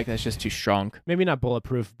almost feel like that's just too strong. Maybe not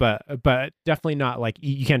bulletproof, but definitely not like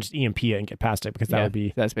you can't just EMP it and get past it, because that would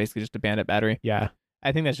be That's basically just a bandit battery. yeah.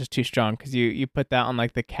 I think that's just too strong because you put that on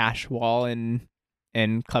like the cache wall in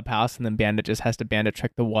Clubhouse, and then bandit just has to bandit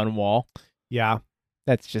trick the one wall. Yeah.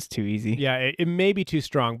 That's just too easy. Yeah, it may be too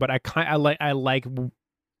strong, but I like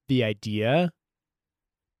the idea.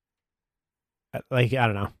 Like, I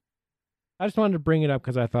don't know. I just wanted to bring it up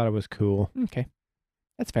because I thought it was cool. Okay.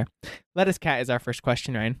 That's fair. Lettuce cat is our first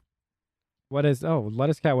question, Ryan.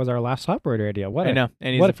 Lettuce Cat was our last operator idea. I know.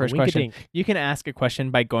 And he's what the first question. wink-a-dink. You can ask a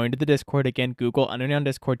question by going to the Discord. Again, Google Underground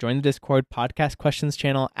Discord, join the Discord podcast questions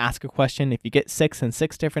channel, ask a question. If you get 6 in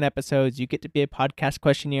 6 different episodes, you get to be a podcast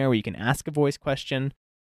questionnaire where you can ask a voice question.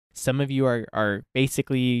 Some of you are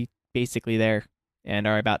basically there and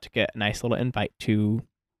are about to get a nice little invite to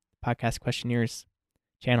podcast questionnaires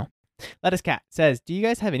channel. Lettuce Cat says, do you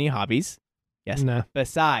guys have any hobbies? Yes. Nah.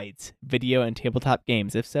 Besides video and tabletop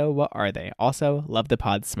games? If so, what are they? Also, love the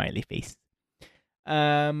pod, smiley face.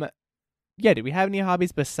 Yeah, do we have any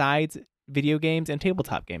hobbies besides video games and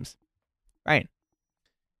tabletop games? Ryan.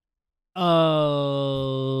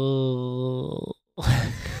 Oh.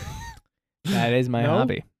 That is my No?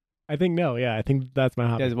 hobby. I think no. Yeah, I think that's my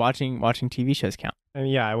hobby. Does watching TV shows count?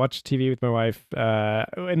 And yeah, I watch TV with my wife.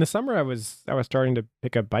 In the summer, I was starting to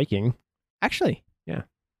pick up biking, Actually. Yeah.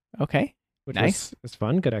 Okay. which Nice. was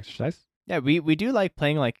fun, good exercise. Yeah, we do like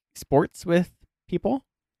playing like sports with people.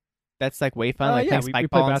 That's like way fun. Like Yeah, playing we spike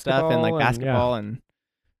play ball and stuff and like basketball, basketball and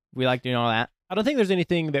we like doing all that. I don't think there's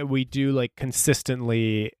anything that we do like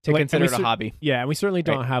consistently To like, consider and it we a hobby. Yeah, and we certainly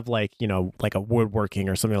don't Right. have like like a woodworking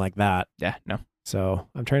or something like that. Yeah, no. So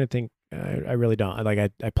I'm trying to think. I really don't.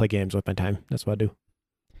 I play games with my time. That's what I do.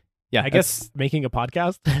 Yeah, I guess making a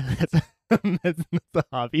podcast that's a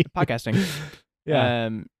hobby. podcasting. Yeah.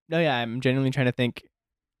 No, yeah, I'm genuinely trying to think.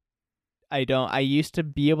 I used to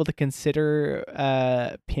be able to consider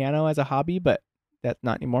piano as a hobby, but that's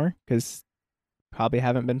not anymore because probably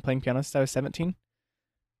haven't been playing piano since I was 17.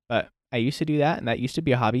 But I used to do that, and that used to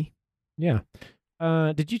be a hobby. Yeah.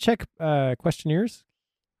 Did you check questionnaires?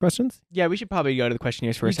 Questions? Yeah, we should probably go to the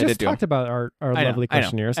questionnaires first. We I just did do 'em. talked about our I know, lovely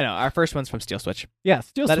questionnaires. I know. Our first one's from Steel Switch. Yeah,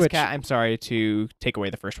 Steel Lettuce Switch. Cat, I'm sorry to take away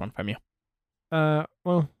the first one from you.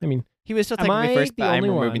 Well, I mean, He was still Am taking me I first, the but I'm only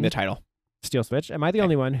removing one? the title. Steel Switch. Am I the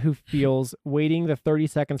only one who feels waiting the 30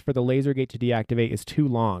 seconds for the laser gate to deactivate is too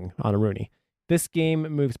long on a Rooney? This game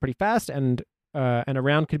moves pretty fast, and a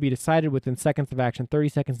round could be decided within seconds of action. 30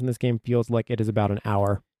 seconds in this game feels like it is about an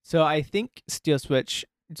hour. So I think Steel Switch.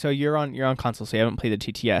 So you're on console, so you haven't played the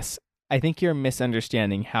TTS. I think you're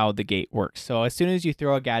misunderstanding how the gate works. So as soon as you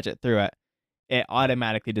throw a gadget through it, it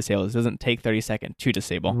automatically disables. It doesn't take 30 seconds to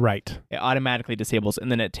disable. Right. It automatically disables, and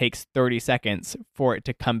then it takes 30 seconds for it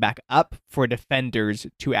to come back up for defenders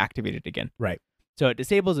to activate it again. Right. So it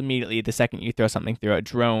disables immediately the second you throw something through a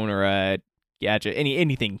drone or a gadget,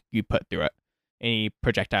 anything you put through it, any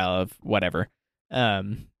projectile of whatever.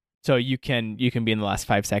 So you can be in the last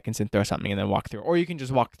 5 seconds and throw something and then walk through, or you can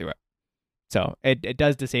just walk through it. So it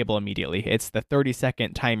does disable immediately. It's the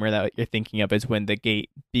 30-second timer that you're thinking of is when the gate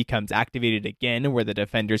becomes activated again, where the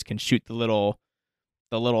defenders can shoot the little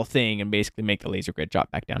thing and basically make the laser grid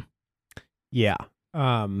drop back down. Yeah.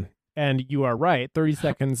 And you are right. 30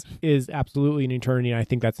 seconds is absolutely an eternity, and I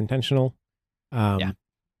think that's intentional. Yeah.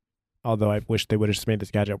 Although I wish they would have just made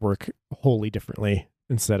this gadget work wholly differently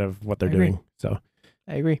instead of what they're doing. So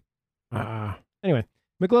I agree. Anyway,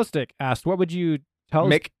 McGlowstick asked, what would you tell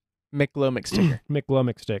McGlowstick.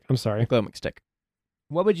 McGlowstick. I'm sorry. McGlowstick.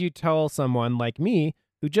 What would you tell someone like me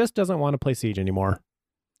who just doesn't want to play Siege anymore?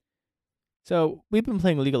 So we've been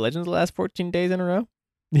playing League of Legends the last 14 days in a row.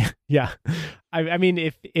 Yeah. I mean,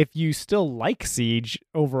 if you still like Siege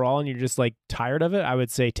overall and you're just like tired of it, I would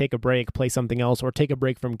say take a break, play something else, or take a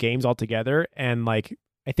break from games altogether. And like,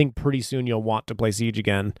 I think pretty soon you'll want to play Siege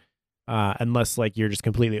again, unless like you're just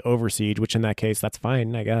completely over Siege, which in that case, that's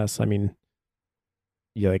fine, I guess. I mean,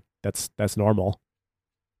 yeah, like that's normal.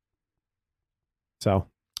 So,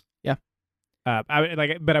 yeah. I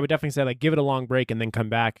would definitely say like give it a long break and then come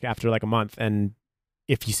back after like a month. And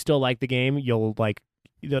if you still like the game, you'll like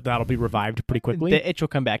that'll be revived pretty quickly. The itch will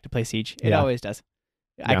come back to play Siege. It always does.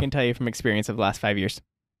 I can tell you from experience of the last 5 years.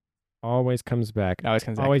 Always comes back. It always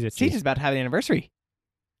comes back. Always itchy. Siege is about to have an anniversary.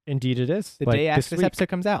 Indeed, it is. The day after this episode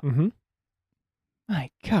comes out. Mm-hmm.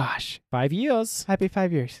 My gosh. 5 years. Happy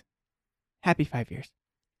 5 years. Happy 5 years.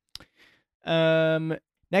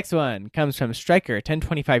 Next one comes from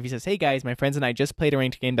Striker1025. He says, "Hey guys, my friends and I just played a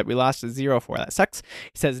ranked game that we lost to 0-4. That sucks."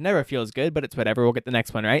 He says, "Never feels good, but it's whatever. We'll get the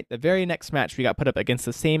next one, right?" The very next match, we got put up against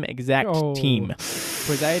the same exact team.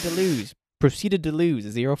 Proceeded to lose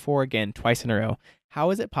 0-4 again twice in a row. How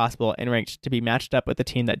is it possible in ranked to be matched up with a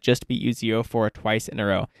team that just beat you 0-4 twice in a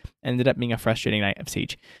row? Ended up being a frustrating night of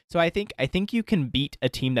Siege. So I think you can beat a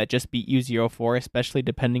team that just beat you 0-4, especially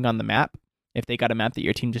depending on the map. If they got a map that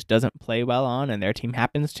your team just doesn't play well on and their team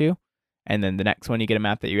happens to, and then the next one you get a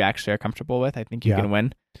map that you actually are comfortable with, I think you can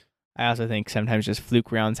win. I also think sometimes just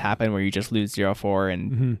fluke rounds happen where you just lose 0-4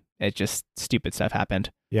 and it just stupid stuff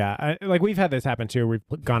happened. Yeah, like we've had this happen too. We've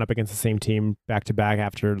gone up against the same team back to back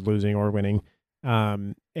after losing or winning.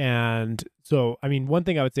 And so, I mean, one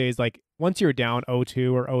thing I would say is like once you're down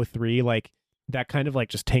 0-2 or 0-3, like that kind of like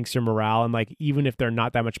just tanks your morale. And like even if they're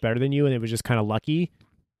not that much better than you and it was just kind of lucky,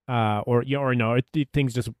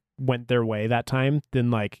 things just went their way that time,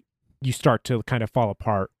 then like you start to kind of fall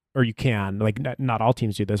apart, or you can, like not all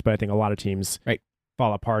teams do this, but I think a lot of teams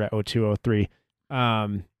fall apart at 0-2,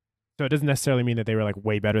 0-3. So it doesn't necessarily mean that they were like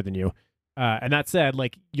way better than you. And that said,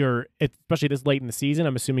 like especially this late in the season,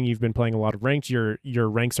 I'm assuming you've been playing a lot of ranked. Your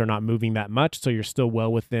ranks are not moving that much, so you're still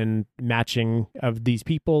well within matching of these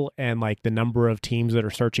people and like the number of teams that are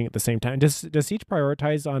searching at the same time. Does Siege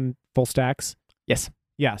prioritize on full stacks? Yes.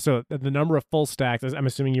 Yeah, so the number of full stacks, I'm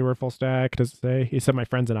assuming you were full stack, does it say? You said my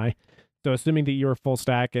friends and I. So assuming that you were full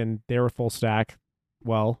stack and they were full stack,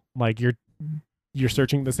 well, like you're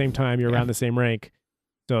searching at the same time, you're around the same rank.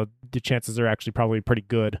 So the chances are actually probably pretty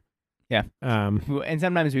good. Yeah. And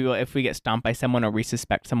sometimes we will, if we get stomped by someone or we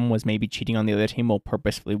suspect someone was maybe cheating on the other team, we'll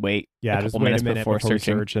purposefully wait a couple minutes before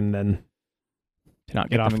searching. Search and then to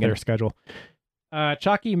not get off their schedule.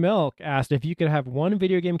 Chalky Milk asked if you could have one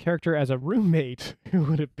video game character as a roommate, who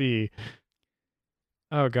would it be?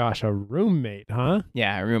 Oh gosh, a roommate, huh?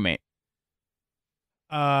 Yeah, a roommate.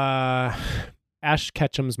 Ash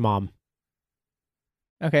Ketchum's mom.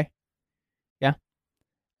 Okay. Yeah.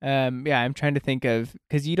 I'm trying to think of,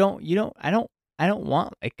 because I don't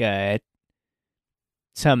want like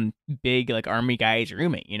some big like army guy as a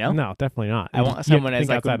roommate, you know? No, definitely not. I want someone as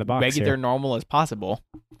like regular, normal as possible.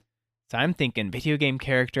 So I'm thinking video game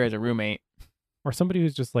character as a roommate. Or somebody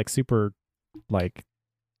who's just like super like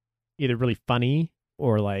either really funny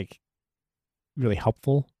or like really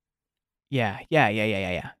helpful. Yeah.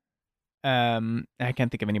 I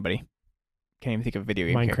can't think of anybody. Can't even think of a video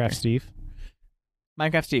game Minecraft character. Steve.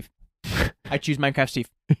 Minecraft Steve. I choose Minecraft Steve.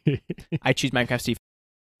 I choose Minecraft Steve.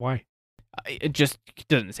 Why? It just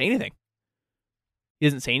doesn't say anything. He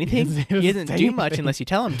doesn't say anything. He doesn't do much unless you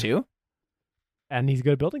tell him to. And he's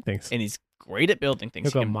good at building things. And he's great at building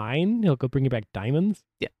things. He'll go mine. He'll go bring you back diamonds.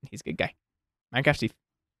 Yeah, he's a good guy. Minecraft Steve.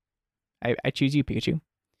 I choose you, Pikachu.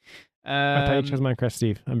 I thought you chose Minecraft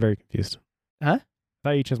Steve. I'm very confused. Huh? I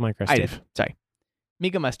thought you chose Minecraft Steve. I did. Sorry.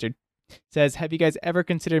 Mega Mustard says, have you guys ever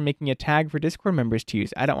considered making a tag for Discord members to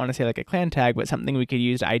use? I don't want to say like a clan tag, but something we could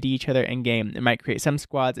use to ID each other in game. It might create some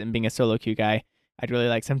squads, and being a solo queue guy, I'd really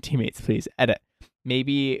like some teammates, please. Edit.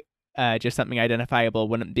 Maybe just something identifiable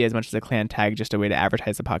wouldn't be as much as a clan tag, just a way to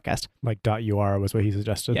advertise the podcast. Like .ur was what he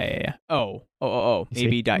suggested. Yeah. Oh. You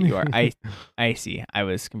Maybe see? .ur. I see. I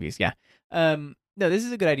was confused. Yeah. No, this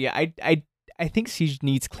is a good idea. I think Siege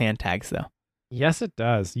needs clan tags though. Yes, it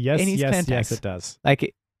does. Yes, It needs clan yes, tags. it does.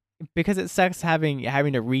 Like, because it sucks having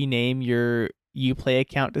to rename your Uplay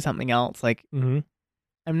account to something else. Like, Mm-hmm.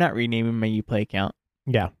 I'm not renaming my Uplay account.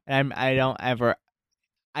 Yeah. And I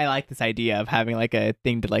like this idea of having like a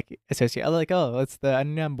thing to like associate. Like, oh, it's the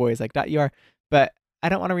Unknown Boys, like .ur. But I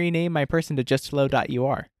don't want to rename my person to just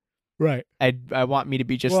hello.ur. Right. I want me to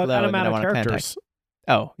be just well, hello, and and then I amount want of a clan tag. characters.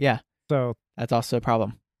 Oh, yeah. So That's also a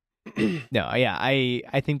problem. No, yeah,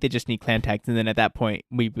 I think they just need clan tags, and then at that point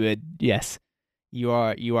we would, yes,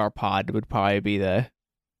 UR pod would probably be the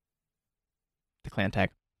clan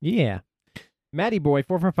tag. yeah. Matty Boy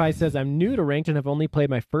 445 says, I'm new to ranked and have only played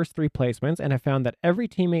my first 3 placements and have found that every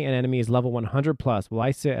teammate and enemy is level 100 plus while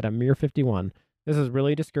I sit at a mere 51. This is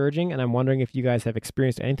really discouraging, and I'm wondering if you guys have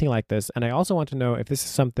experienced anything like this, and I also want to know if this is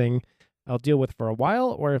something I'll deal with for a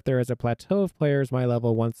while or if there is a plateau of players my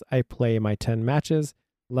level once I play my 10 matches.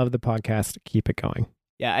 Love the podcast. Keep it going.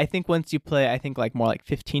 Yeah, I think once you play, I think like more like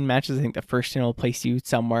 15 matches, I think the first 10 will place you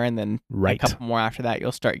somewhere, and then a couple more after that,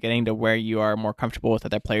 you'll start getting to where you are more comfortable with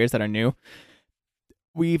other players that are new.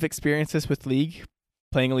 We've experienced this with League,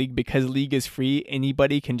 playing League because League is free.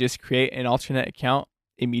 Anybody can just create an alternate account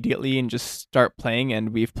immediately and just start playing, and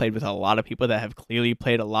we've played with a lot of people that have clearly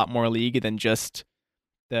played a lot more League than just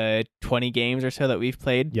the 20 games or so that we've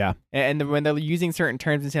played. Yeah. And when they're using certain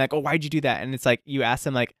terms and saying like, oh, why'd you do that? And it's like, you ask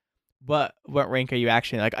them like, what rank are you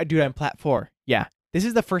actually? Like, dude, I'm plat 4. Yeah. This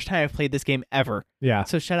is the first time I've played this game ever. Yeah.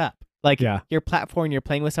 So shut up. Like, Yeah. you're plat 4 and you're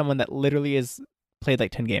playing with someone that literally has played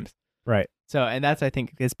like 10 games. Right. So, and that's, I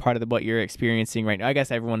think, is part of what you're experiencing right now. I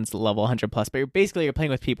guess everyone's level 100 plus, but you're playing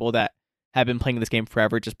with people that have been playing this game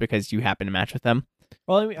forever just because you happen to match with them.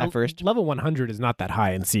 Well, I mean, at first. level 100 is not that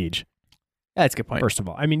high in Siege. That's a good point. First of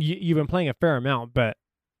all, I mean, you've been playing a fair amount, but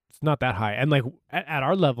it's not that high. And like at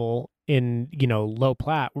our level in, low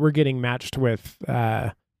plat, we're getting matched with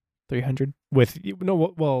 300.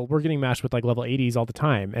 Well, we're getting matched with like level 80s all the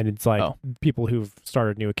time, and it's like people who've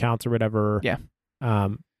started new accounts or whatever. Yeah.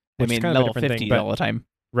 Which I mean, is kind level of a different 50 thing, but, all the time.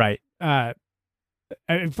 right.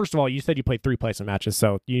 And first of all, you said you played 3 placement matches,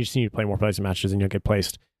 so you just need to play more placement matches and you'll get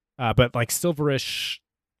placed. But like silverish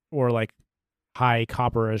or like high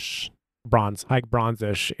copperish high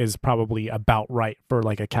bronze-ish is probably about right for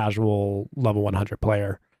like a casual level 100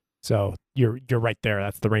 player. So you're right there.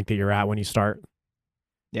 That's the rank that you're at when you start.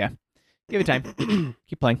 Yeah. Give it time.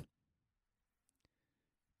 Keep playing.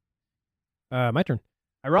 My turn.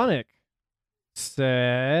 Ironic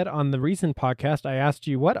said, on the recent podcast, I asked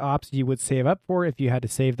you what ops you would save up for if you had to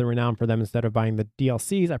save the renown for them instead of buying the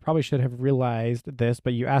DLCs. I probably should have realized this,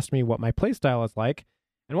 but you asked me what my playstyle is like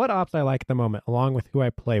and what ops I like at the moment, along with who I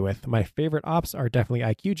play with. My favorite ops are definitely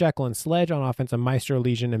IQ, Jackal, and Sledge on offense, and Maestro,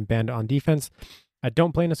 Legion, and Bandit on defense. I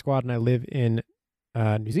don't play in a squad, and I live in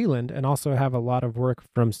New Zealand, and also have a lot of work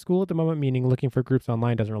from school at the moment, meaning looking for groups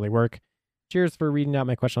online doesn't really work. Cheers for reading out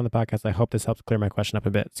my question on the podcast. I hope this helps clear my question up a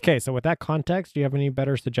bit. Okay, so with that context, do you have any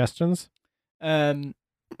better suggestions? Yeah,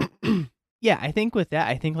 I think with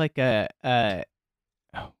that, like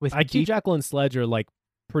with IQ, Jackal, and Sledge are like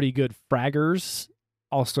pretty good fraggers.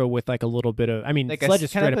 Also with like a little bit of, I mean, like Sledge is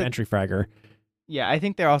straight up entry fragger. Yeah, I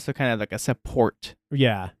think they're also kind of like a support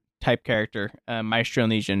type character. Maestro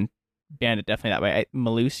and Legion, Bandit definitely that way.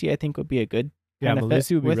 Melusi, I think, would be a good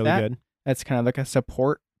Melusi would be really good. That's kind of like a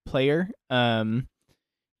support player.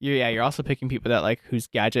 You're also picking people that like whose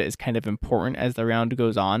gadget is kind of important as the round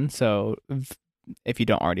goes on. So if you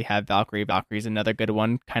don't already have Valkyrie's another good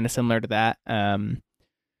one, kind of similar to that.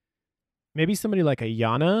 Maybe somebody like a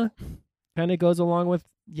Yana kind of goes along with.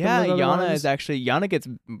 Yeah, Yana gets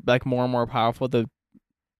like more and more powerful the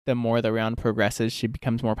more the round progresses. She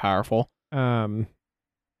becomes more powerful.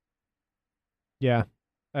 Yeah,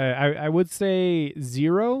 I would say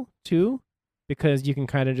 0 too, because you can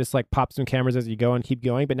kind of just like pop some cameras as you go and keep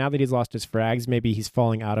going. But now that he's lost his frags, maybe he's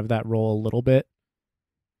falling out of that role a little bit,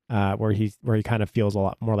 where he kind of feels a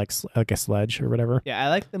lot more like a Sledge or whatever. Yeah, I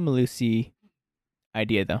like the Melusi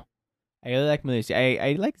idea though. I really like Melusi.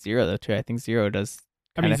 I like 0 though too. I think 0 does.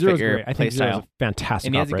 Zero's great. I think Zero's a fantastic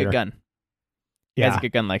and he has operator. a good gun. He Yeah, has a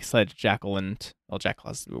good gun like Sledge, Jackal, and Jackal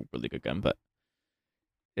has a really good gun, but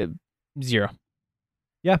 0.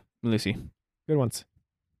 Yeah, Melusi. good ones.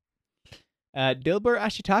 Dilber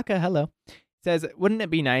Ashitaka, hello, says, wouldn't it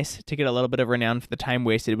be nice to get a little bit of renown for the time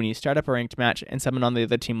wasted when you start up a ranked match and someone on the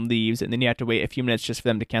other team leaves and then you have to wait a few minutes just for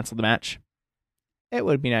them to cancel the match? It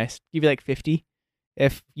would be nice. Give you like 50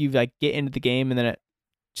 if you like get into the game and then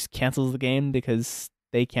just cancels the game because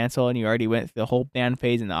they cancel and you already went through the whole ban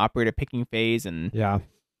phase and the operator picking phase and Yeah.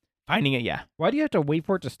 finding it. Yeah. Why do you have to wait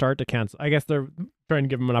for it to start to cancel? I guess they're trying to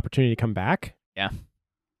give them an opportunity to come back. Yeah.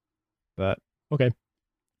 But, okay.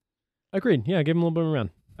 Agreed. Yeah, give them a little bit of a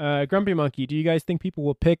run. Grumpy Monkey, do you guys think people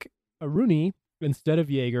will pick Aruni instead of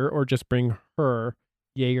Jaeger or just bring her,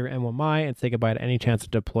 Jaeger, and Wamai and say goodbye to any chance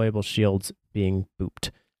of deployable shields being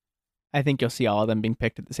booped? I think you'll see all of them being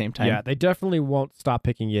picked at the same time. Yeah, they definitely won't stop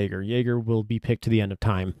picking Jaeger. Jaeger will be picked to the end of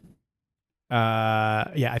time.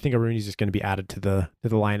 I think Aruni's just going to be added to the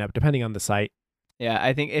lineup, depending on the site. Yeah,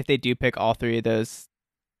 I think if they do pick all three of those,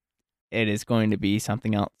 it is going to be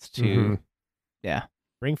something else to, yeah.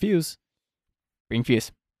 Bring Fuse. Bring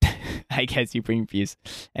Fuse. I guess you bring Fuse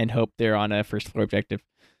and hope they're on a first floor objective.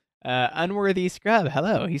 Unworthy Scrub,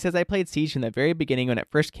 hello. He says, I played Siege from the very beginning when it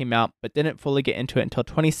first came out, but didn't fully get into it until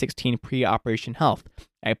 2016 pre-Operation Health.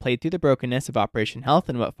 I played through the brokenness of Operation Health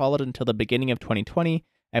and what followed until the beginning of 2020.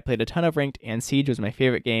 I played a ton of Ranked, and Siege was my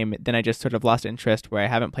favorite game. Then I just sort of lost interest where I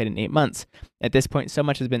haven't played in 8 months. At this point, so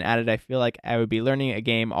much has been added, I feel like I would be learning a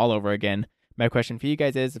game all over again. My question for you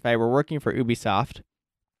guys is, if I were working for Ubisoft,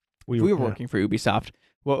 working for Ubisoft,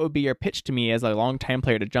 what would be your pitch to me as a long-time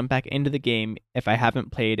player to jump back into the game if I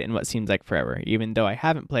haven't played in what seems like forever? Even though I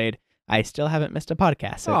haven't played, I still haven't missed a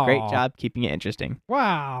podcast, so great job keeping it interesting.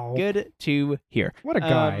 Wow. Good to hear. What a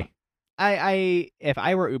guy. If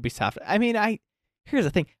I were Ubisoft, I mean, here's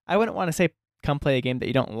the thing. I wouldn't want to say, come play a game that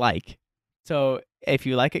you don't like. So if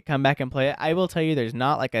you like it, come back and play it. I will tell you there's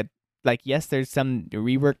not yes, there's some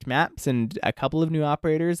reworked maps and a couple of new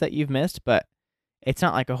operators that you've missed, but it's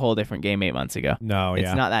not like a whole different game 8 months ago. No,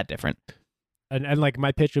 it's not that different. And like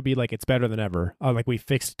my pitch would be like, it's better than ever. Like we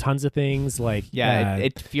fixed tons of things. Like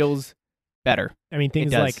it feels better. I mean,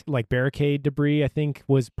 things like barricade debris, I think,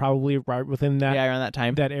 was probably right within that. Yeah, around that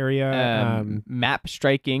time. That area. Map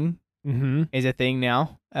striking is a thing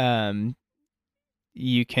now.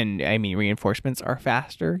 You can, reinforcements are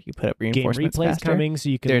faster. You put up reinforcements game replays faster. Coming, so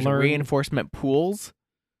you can There's learn. reinforcement pools.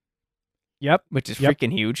 Yep. Which is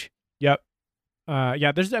freaking huge. Yep.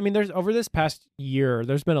 There's over this past year,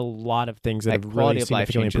 there's been a lot of things that have really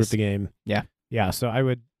significantly improved the game. Yeah. Yeah. So I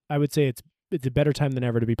would say it's a better time than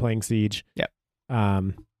ever to be playing Siege. Yep.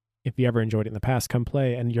 If you ever enjoyed it in the past, come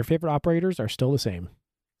play. And your favorite operators are still the same.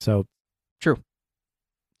 So true.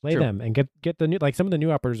 Play them and get the new, like some of the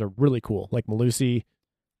new operators are really cool. Like Malusi,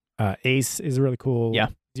 Ace is really cool. Yeah.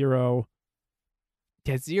 Zero.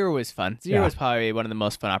 Yeah, Zero is fun. Zero is probably one of the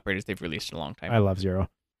most fun operators they've released in a long time. I love Zero.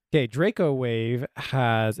 Okay, Draco Wave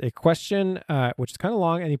has a question, which is kind of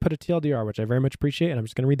long, and he put a TLDR, which I very much appreciate, and I'm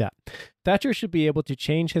just going to read that. Thatcher should be able to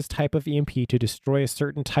change his type of EMP to destroy a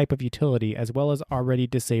certain type of utility, as well as already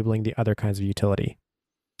disabling the other kinds of utility.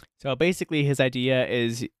 So basically, his idea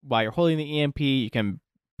is while you're holding the EMP, you can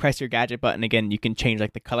press your gadget button again. You can change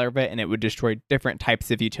like the color of it, and it would destroy different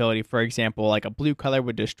types of utility. For example, like a blue color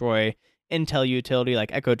would destroy intel utility,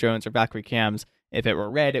 like Echo drones or Valkyrie cams. If it were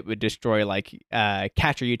red, it would destroy like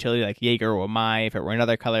catcher utility like Jaeger or Mai. If it were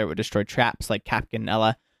another color, it would destroy traps like Kapkan and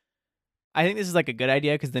Ella. I think this is like a good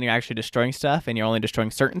idea because then you're actually destroying stuff and you're only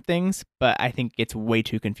destroying certain things, but I think it's way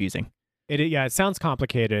too confusing. It sounds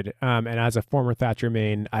complicated. And as a former Thatcher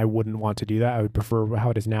main, I wouldn't want to do that. I would prefer how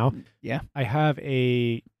it is now. Yeah. I have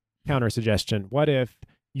a counter suggestion. What if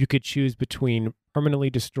you could choose between permanently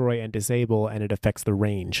destroy and disable and it affects the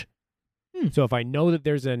range? So if I know that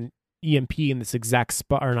there's an EMP in this exact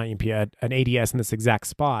spot, or not EMP, an ADS in this exact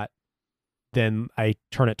spot, then I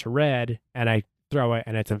turn it to red and I throw it,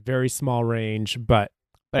 and it's a very small range, but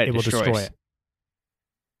it will destroy it.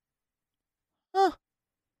 Huh.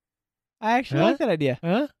 I actually like that idea.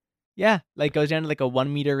 Huh? Yeah, like goes down to like a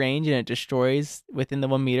 1 meter range and it destroys within the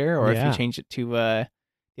 1 meter, or if you change it to the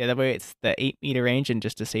other way, it's the 8 meter range and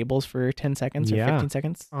just disables for 10 seconds or 15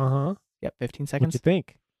 seconds. Yep, 15 seconds. What do you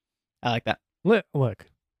think? I like that. Look,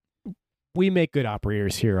 we make good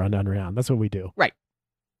operators here on Unrenowned. That's what we do. Right.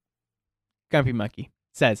 Grumpy Monkey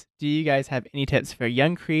says, do you guys have any tips for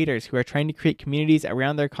young creators who are trying to create communities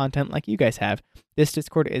around their content like you guys have? This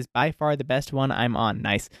Discord is by far the best one I'm on.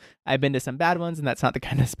 Nice. I've been to some bad ones, and that's not the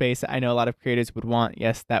kind of space I know a lot of creators would want.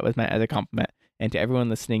 Yes, that was my other compliment. And to everyone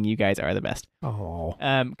listening, you guys are the best. Oh.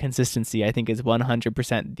 Consistency, I think, is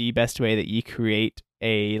 100% the best way that you create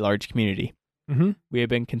a large community. Mm-hmm. We have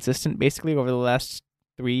been consistent basically over the last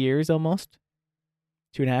 3 years almost.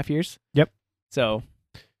 2.5 years. Yep. So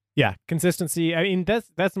yeah, consistency. I mean,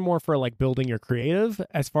 that's more for like building your creative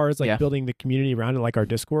as far as like building the community around it, like our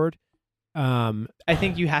Discord. I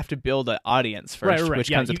think you have to build an audience first, which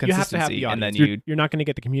comes with consistency. You have to have the audience. And then you're not going to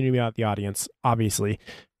get the community without the audience, obviously.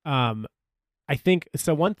 I I think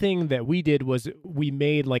so. One thing that we did was we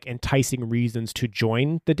made like enticing reasons to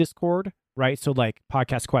join the Discord, right? So like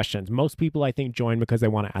podcast questions. Most people I think join because they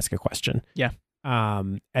want to ask a question. Yeah.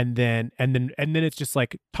 And then it's just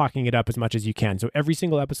like talking it up as much as you can. So every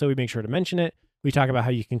single episode we make sure to mention it. We talk about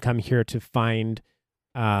how you can come here to find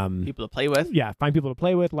people to play with. Yeah, find people to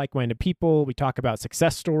play with, like-minded people. We talk about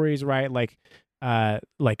success stories, right? Like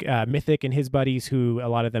Mythic and his buddies, who a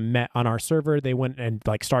lot of them met on our server. They went and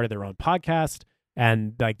like started their own podcast,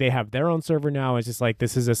 and like they have their own server now. It's just like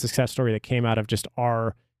this is a success story that came out of just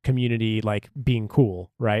our community like being cool,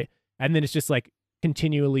 right? And then it's just like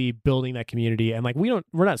continually building that community. And like we're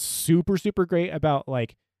not super great about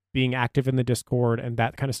like being active in the Discord and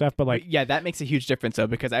that kind of stuff, but like yeah, that makes a huge difference though,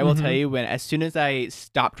 because I will tell you, as soon as I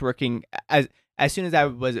stopped working, as soon as I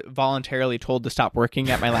was voluntarily told to stop working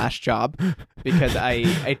at my last job because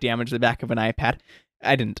I damaged the back of an iPad.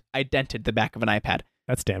 I didn't. I dented the back of an iPad.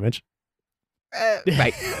 That's damage.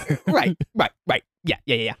 Right.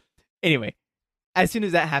 Yeah. Anyway, as soon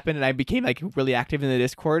as that happened and I became like really active in the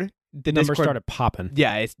Discord, the numbers Discord started popping.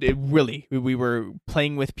 Yeah, we were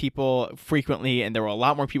playing with people frequently, and there were a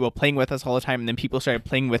lot more people playing with us all the time. And then people started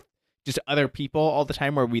playing with just other people all the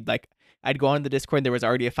time. Where I'd go on the Discord, and there was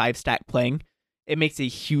already a 5-stack playing. It makes a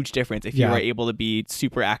huge difference if you are able to be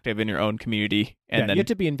super active in your own community. And then you have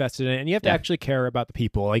to be invested in it, and you have to actually care about the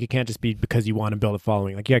people. Like, it can't just be because you want to build a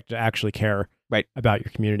following. Like, you have to actually care about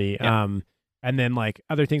your community. Yeah. And then like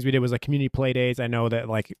other things we did was like community play days. I know that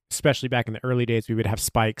like especially back in the early days, we would have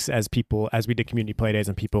spikes as we did community play days,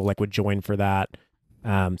 and people like would join for that.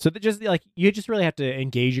 So that just like you just really have to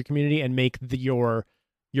engage your community and make your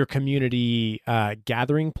community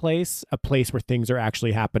gathering place a place where things are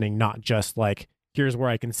actually happening, not just like here's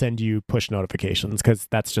where I can send you push notifications, because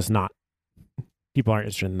that's just not, people aren't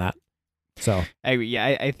interested in that. So I agree. Yeah,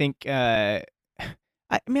 I think I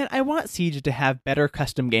want Siege to have better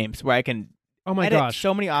custom games where I can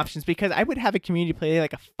so many options, because I would have a community play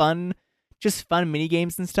like just fun mini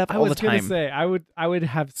games and stuff all the time. I was gonna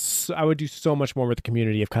say I would do so much more with the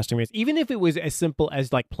community of custom games, even if it was as simple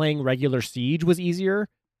as like playing regular Siege was easier.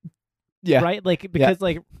 Yeah. Right. Like because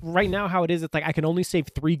like right now how it is, it's like I can only save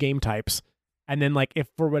 3 game types, and then like if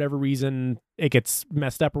for whatever reason it gets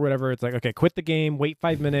messed up or whatever, it's like okay, quit the game, wait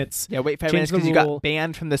 5 minutes. Yeah, wait 5 minutes because you got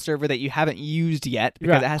banned from the server that you haven't used yet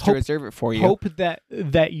because it has to reserve it for you. Hope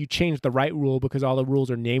that you change the right rule, because all the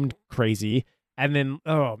rules are named crazy. And then,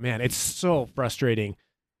 oh man, it's so frustrating.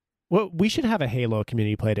 Well, we should have a Halo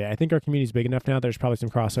community play day. I think our community's big enough now. There's probably some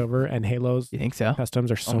crossover, and Halo's you think so?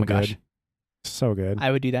 Customs are so good. Gosh. So good.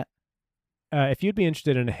 I would do that. If you'd be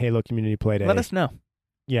interested in a Halo community play day, let us know.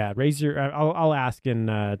 Yeah, raise your. I'll ask in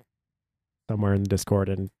somewhere in the Discord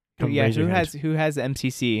and come raise your hand. Who has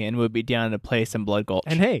MCC and would be down to play some Blood Gulch.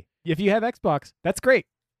 And hey, if you have Xbox, that's great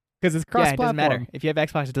because it's cross-platform. Yeah, it doesn't matter. If you have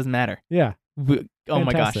Xbox, it doesn't matter. Yeah. Oh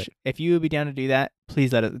my gosh! If you would be down to do that,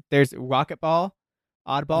 please let us. There's Rocket Ball,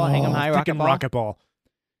 Oddball, Hang 'em High, Rocket Ball.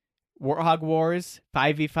 Warthog Wars,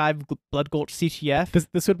 5v5 Blood Gulch CTF.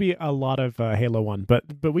 This would be a lot of Halo 1,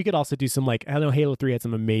 but we could also do some like, I know Halo 3 had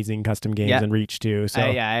some amazing custom games and Reach too. So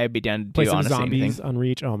I'd be down to play do some honestly zombies anything. on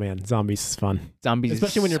Reach. Oh man, zombies is fun. Zombies,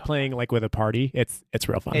 especially when you're playing like with a party. It's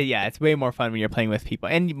real fun. Yeah, it's way more fun when you're playing with people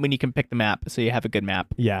and when you can pick the map, so you have a good map.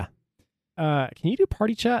 Yeah. Can you do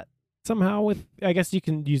party chat somehow with? I guess you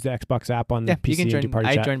can use the Xbox app on PC. You can join. And do party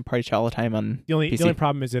chat. I join party chat all the time on the only PC. The only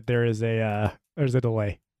problem is that there's a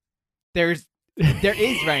delay. There is,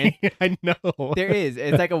 Ryan. I know. There is.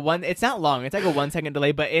 It's like it's not long. It's like a 1 second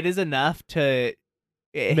delay, but it is enough to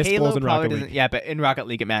Halo probably doesn't. Yeah, but in Rocket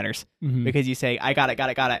League it matters because you say I got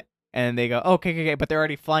it, and they go okay, but they're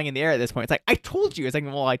already flying in the air at this point. It's like I told you. It's like,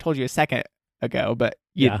 well, I told you a second ago, but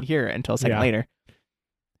you didn't hear it until a second later.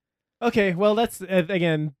 Okay, well that's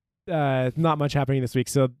again not much happening this week,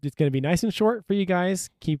 so it's going to be nice and short for you guys.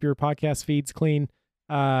 Keep your podcast feeds clean.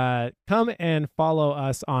 Come and follow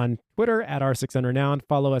us on Twitter at R6Unrenowned.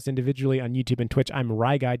 Follow us individually on YouTube and Twitch. I'm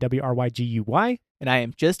Ryguy, WRYGUY. And I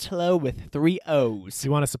am Just Hello with 3 O's. If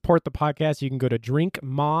you want to support the podcast, you can go to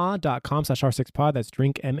drinkmaw.com/R6pod. That's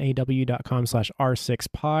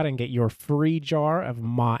drinkmaw.com/R6pod and get your free jar of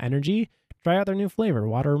Maw Energy. Try out their new flavor,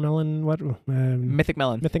 watermelon, Mythic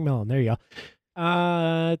Melon. Mythic Melon. There you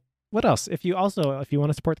go. What else? If you want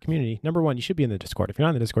to support the community, number one, you should be in the Discord. If you're not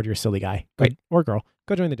in the Discord, you're a silly guy or girl.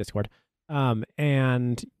 Go join the Discord.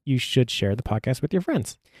 And you should share the podcast with your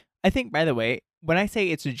friends. I think, by the way, when I say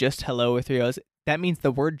it's just hello with 3 O's, that means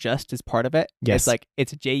the word just is part of it. Yes.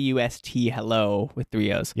 It's JUST hello with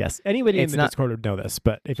 3 O's. Yes. Anybody in the Discord would know this,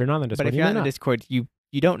 but if you're not in the Discord, you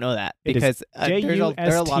You don't know that It is because there are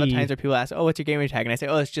a lot of JUST. times where people ask, "Oh, what's your gamer tag?" And I say,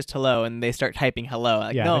 "Oh, it's just hello," and they start typing hello.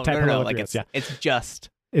 Like, Yeah, no, they type no, hello with like three it's O's, yeah. it's just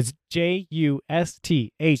It's JUSTHELLOO.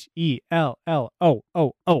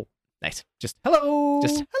 nice. Just hello.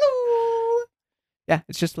 Just hello. Yeah,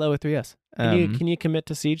 it's just hello with 3 O's. Can you commit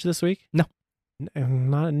to Siege this week? No.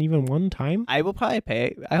 Not even one time? I will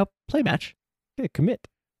probably I'll play match. Okay, commit.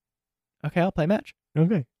 Okay, I'll play match.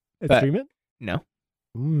 Okay. But- Stream it? No,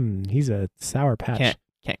 He's a sour patch.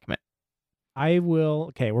 can't commit. I will.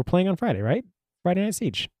 Okay, we're playing on Friday, right? Friday Night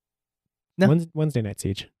Siege. No. Wednesday Night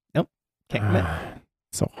Siege. Can't commit.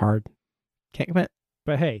 So hard. Can't commit.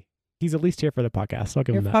 But hey, he's at least here for the podcast. I'll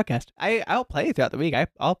give Your him that. podcast. I'll play throughout the week.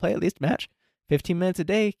 I'll play at least a match. 15 minutes a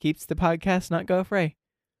day keeps the podcast not go fray.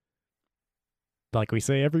 Like we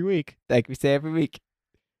say every week. Like we say every week,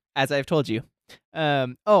 as I've told you.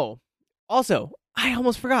 Also, I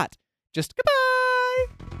almost forgot. Just goodbye.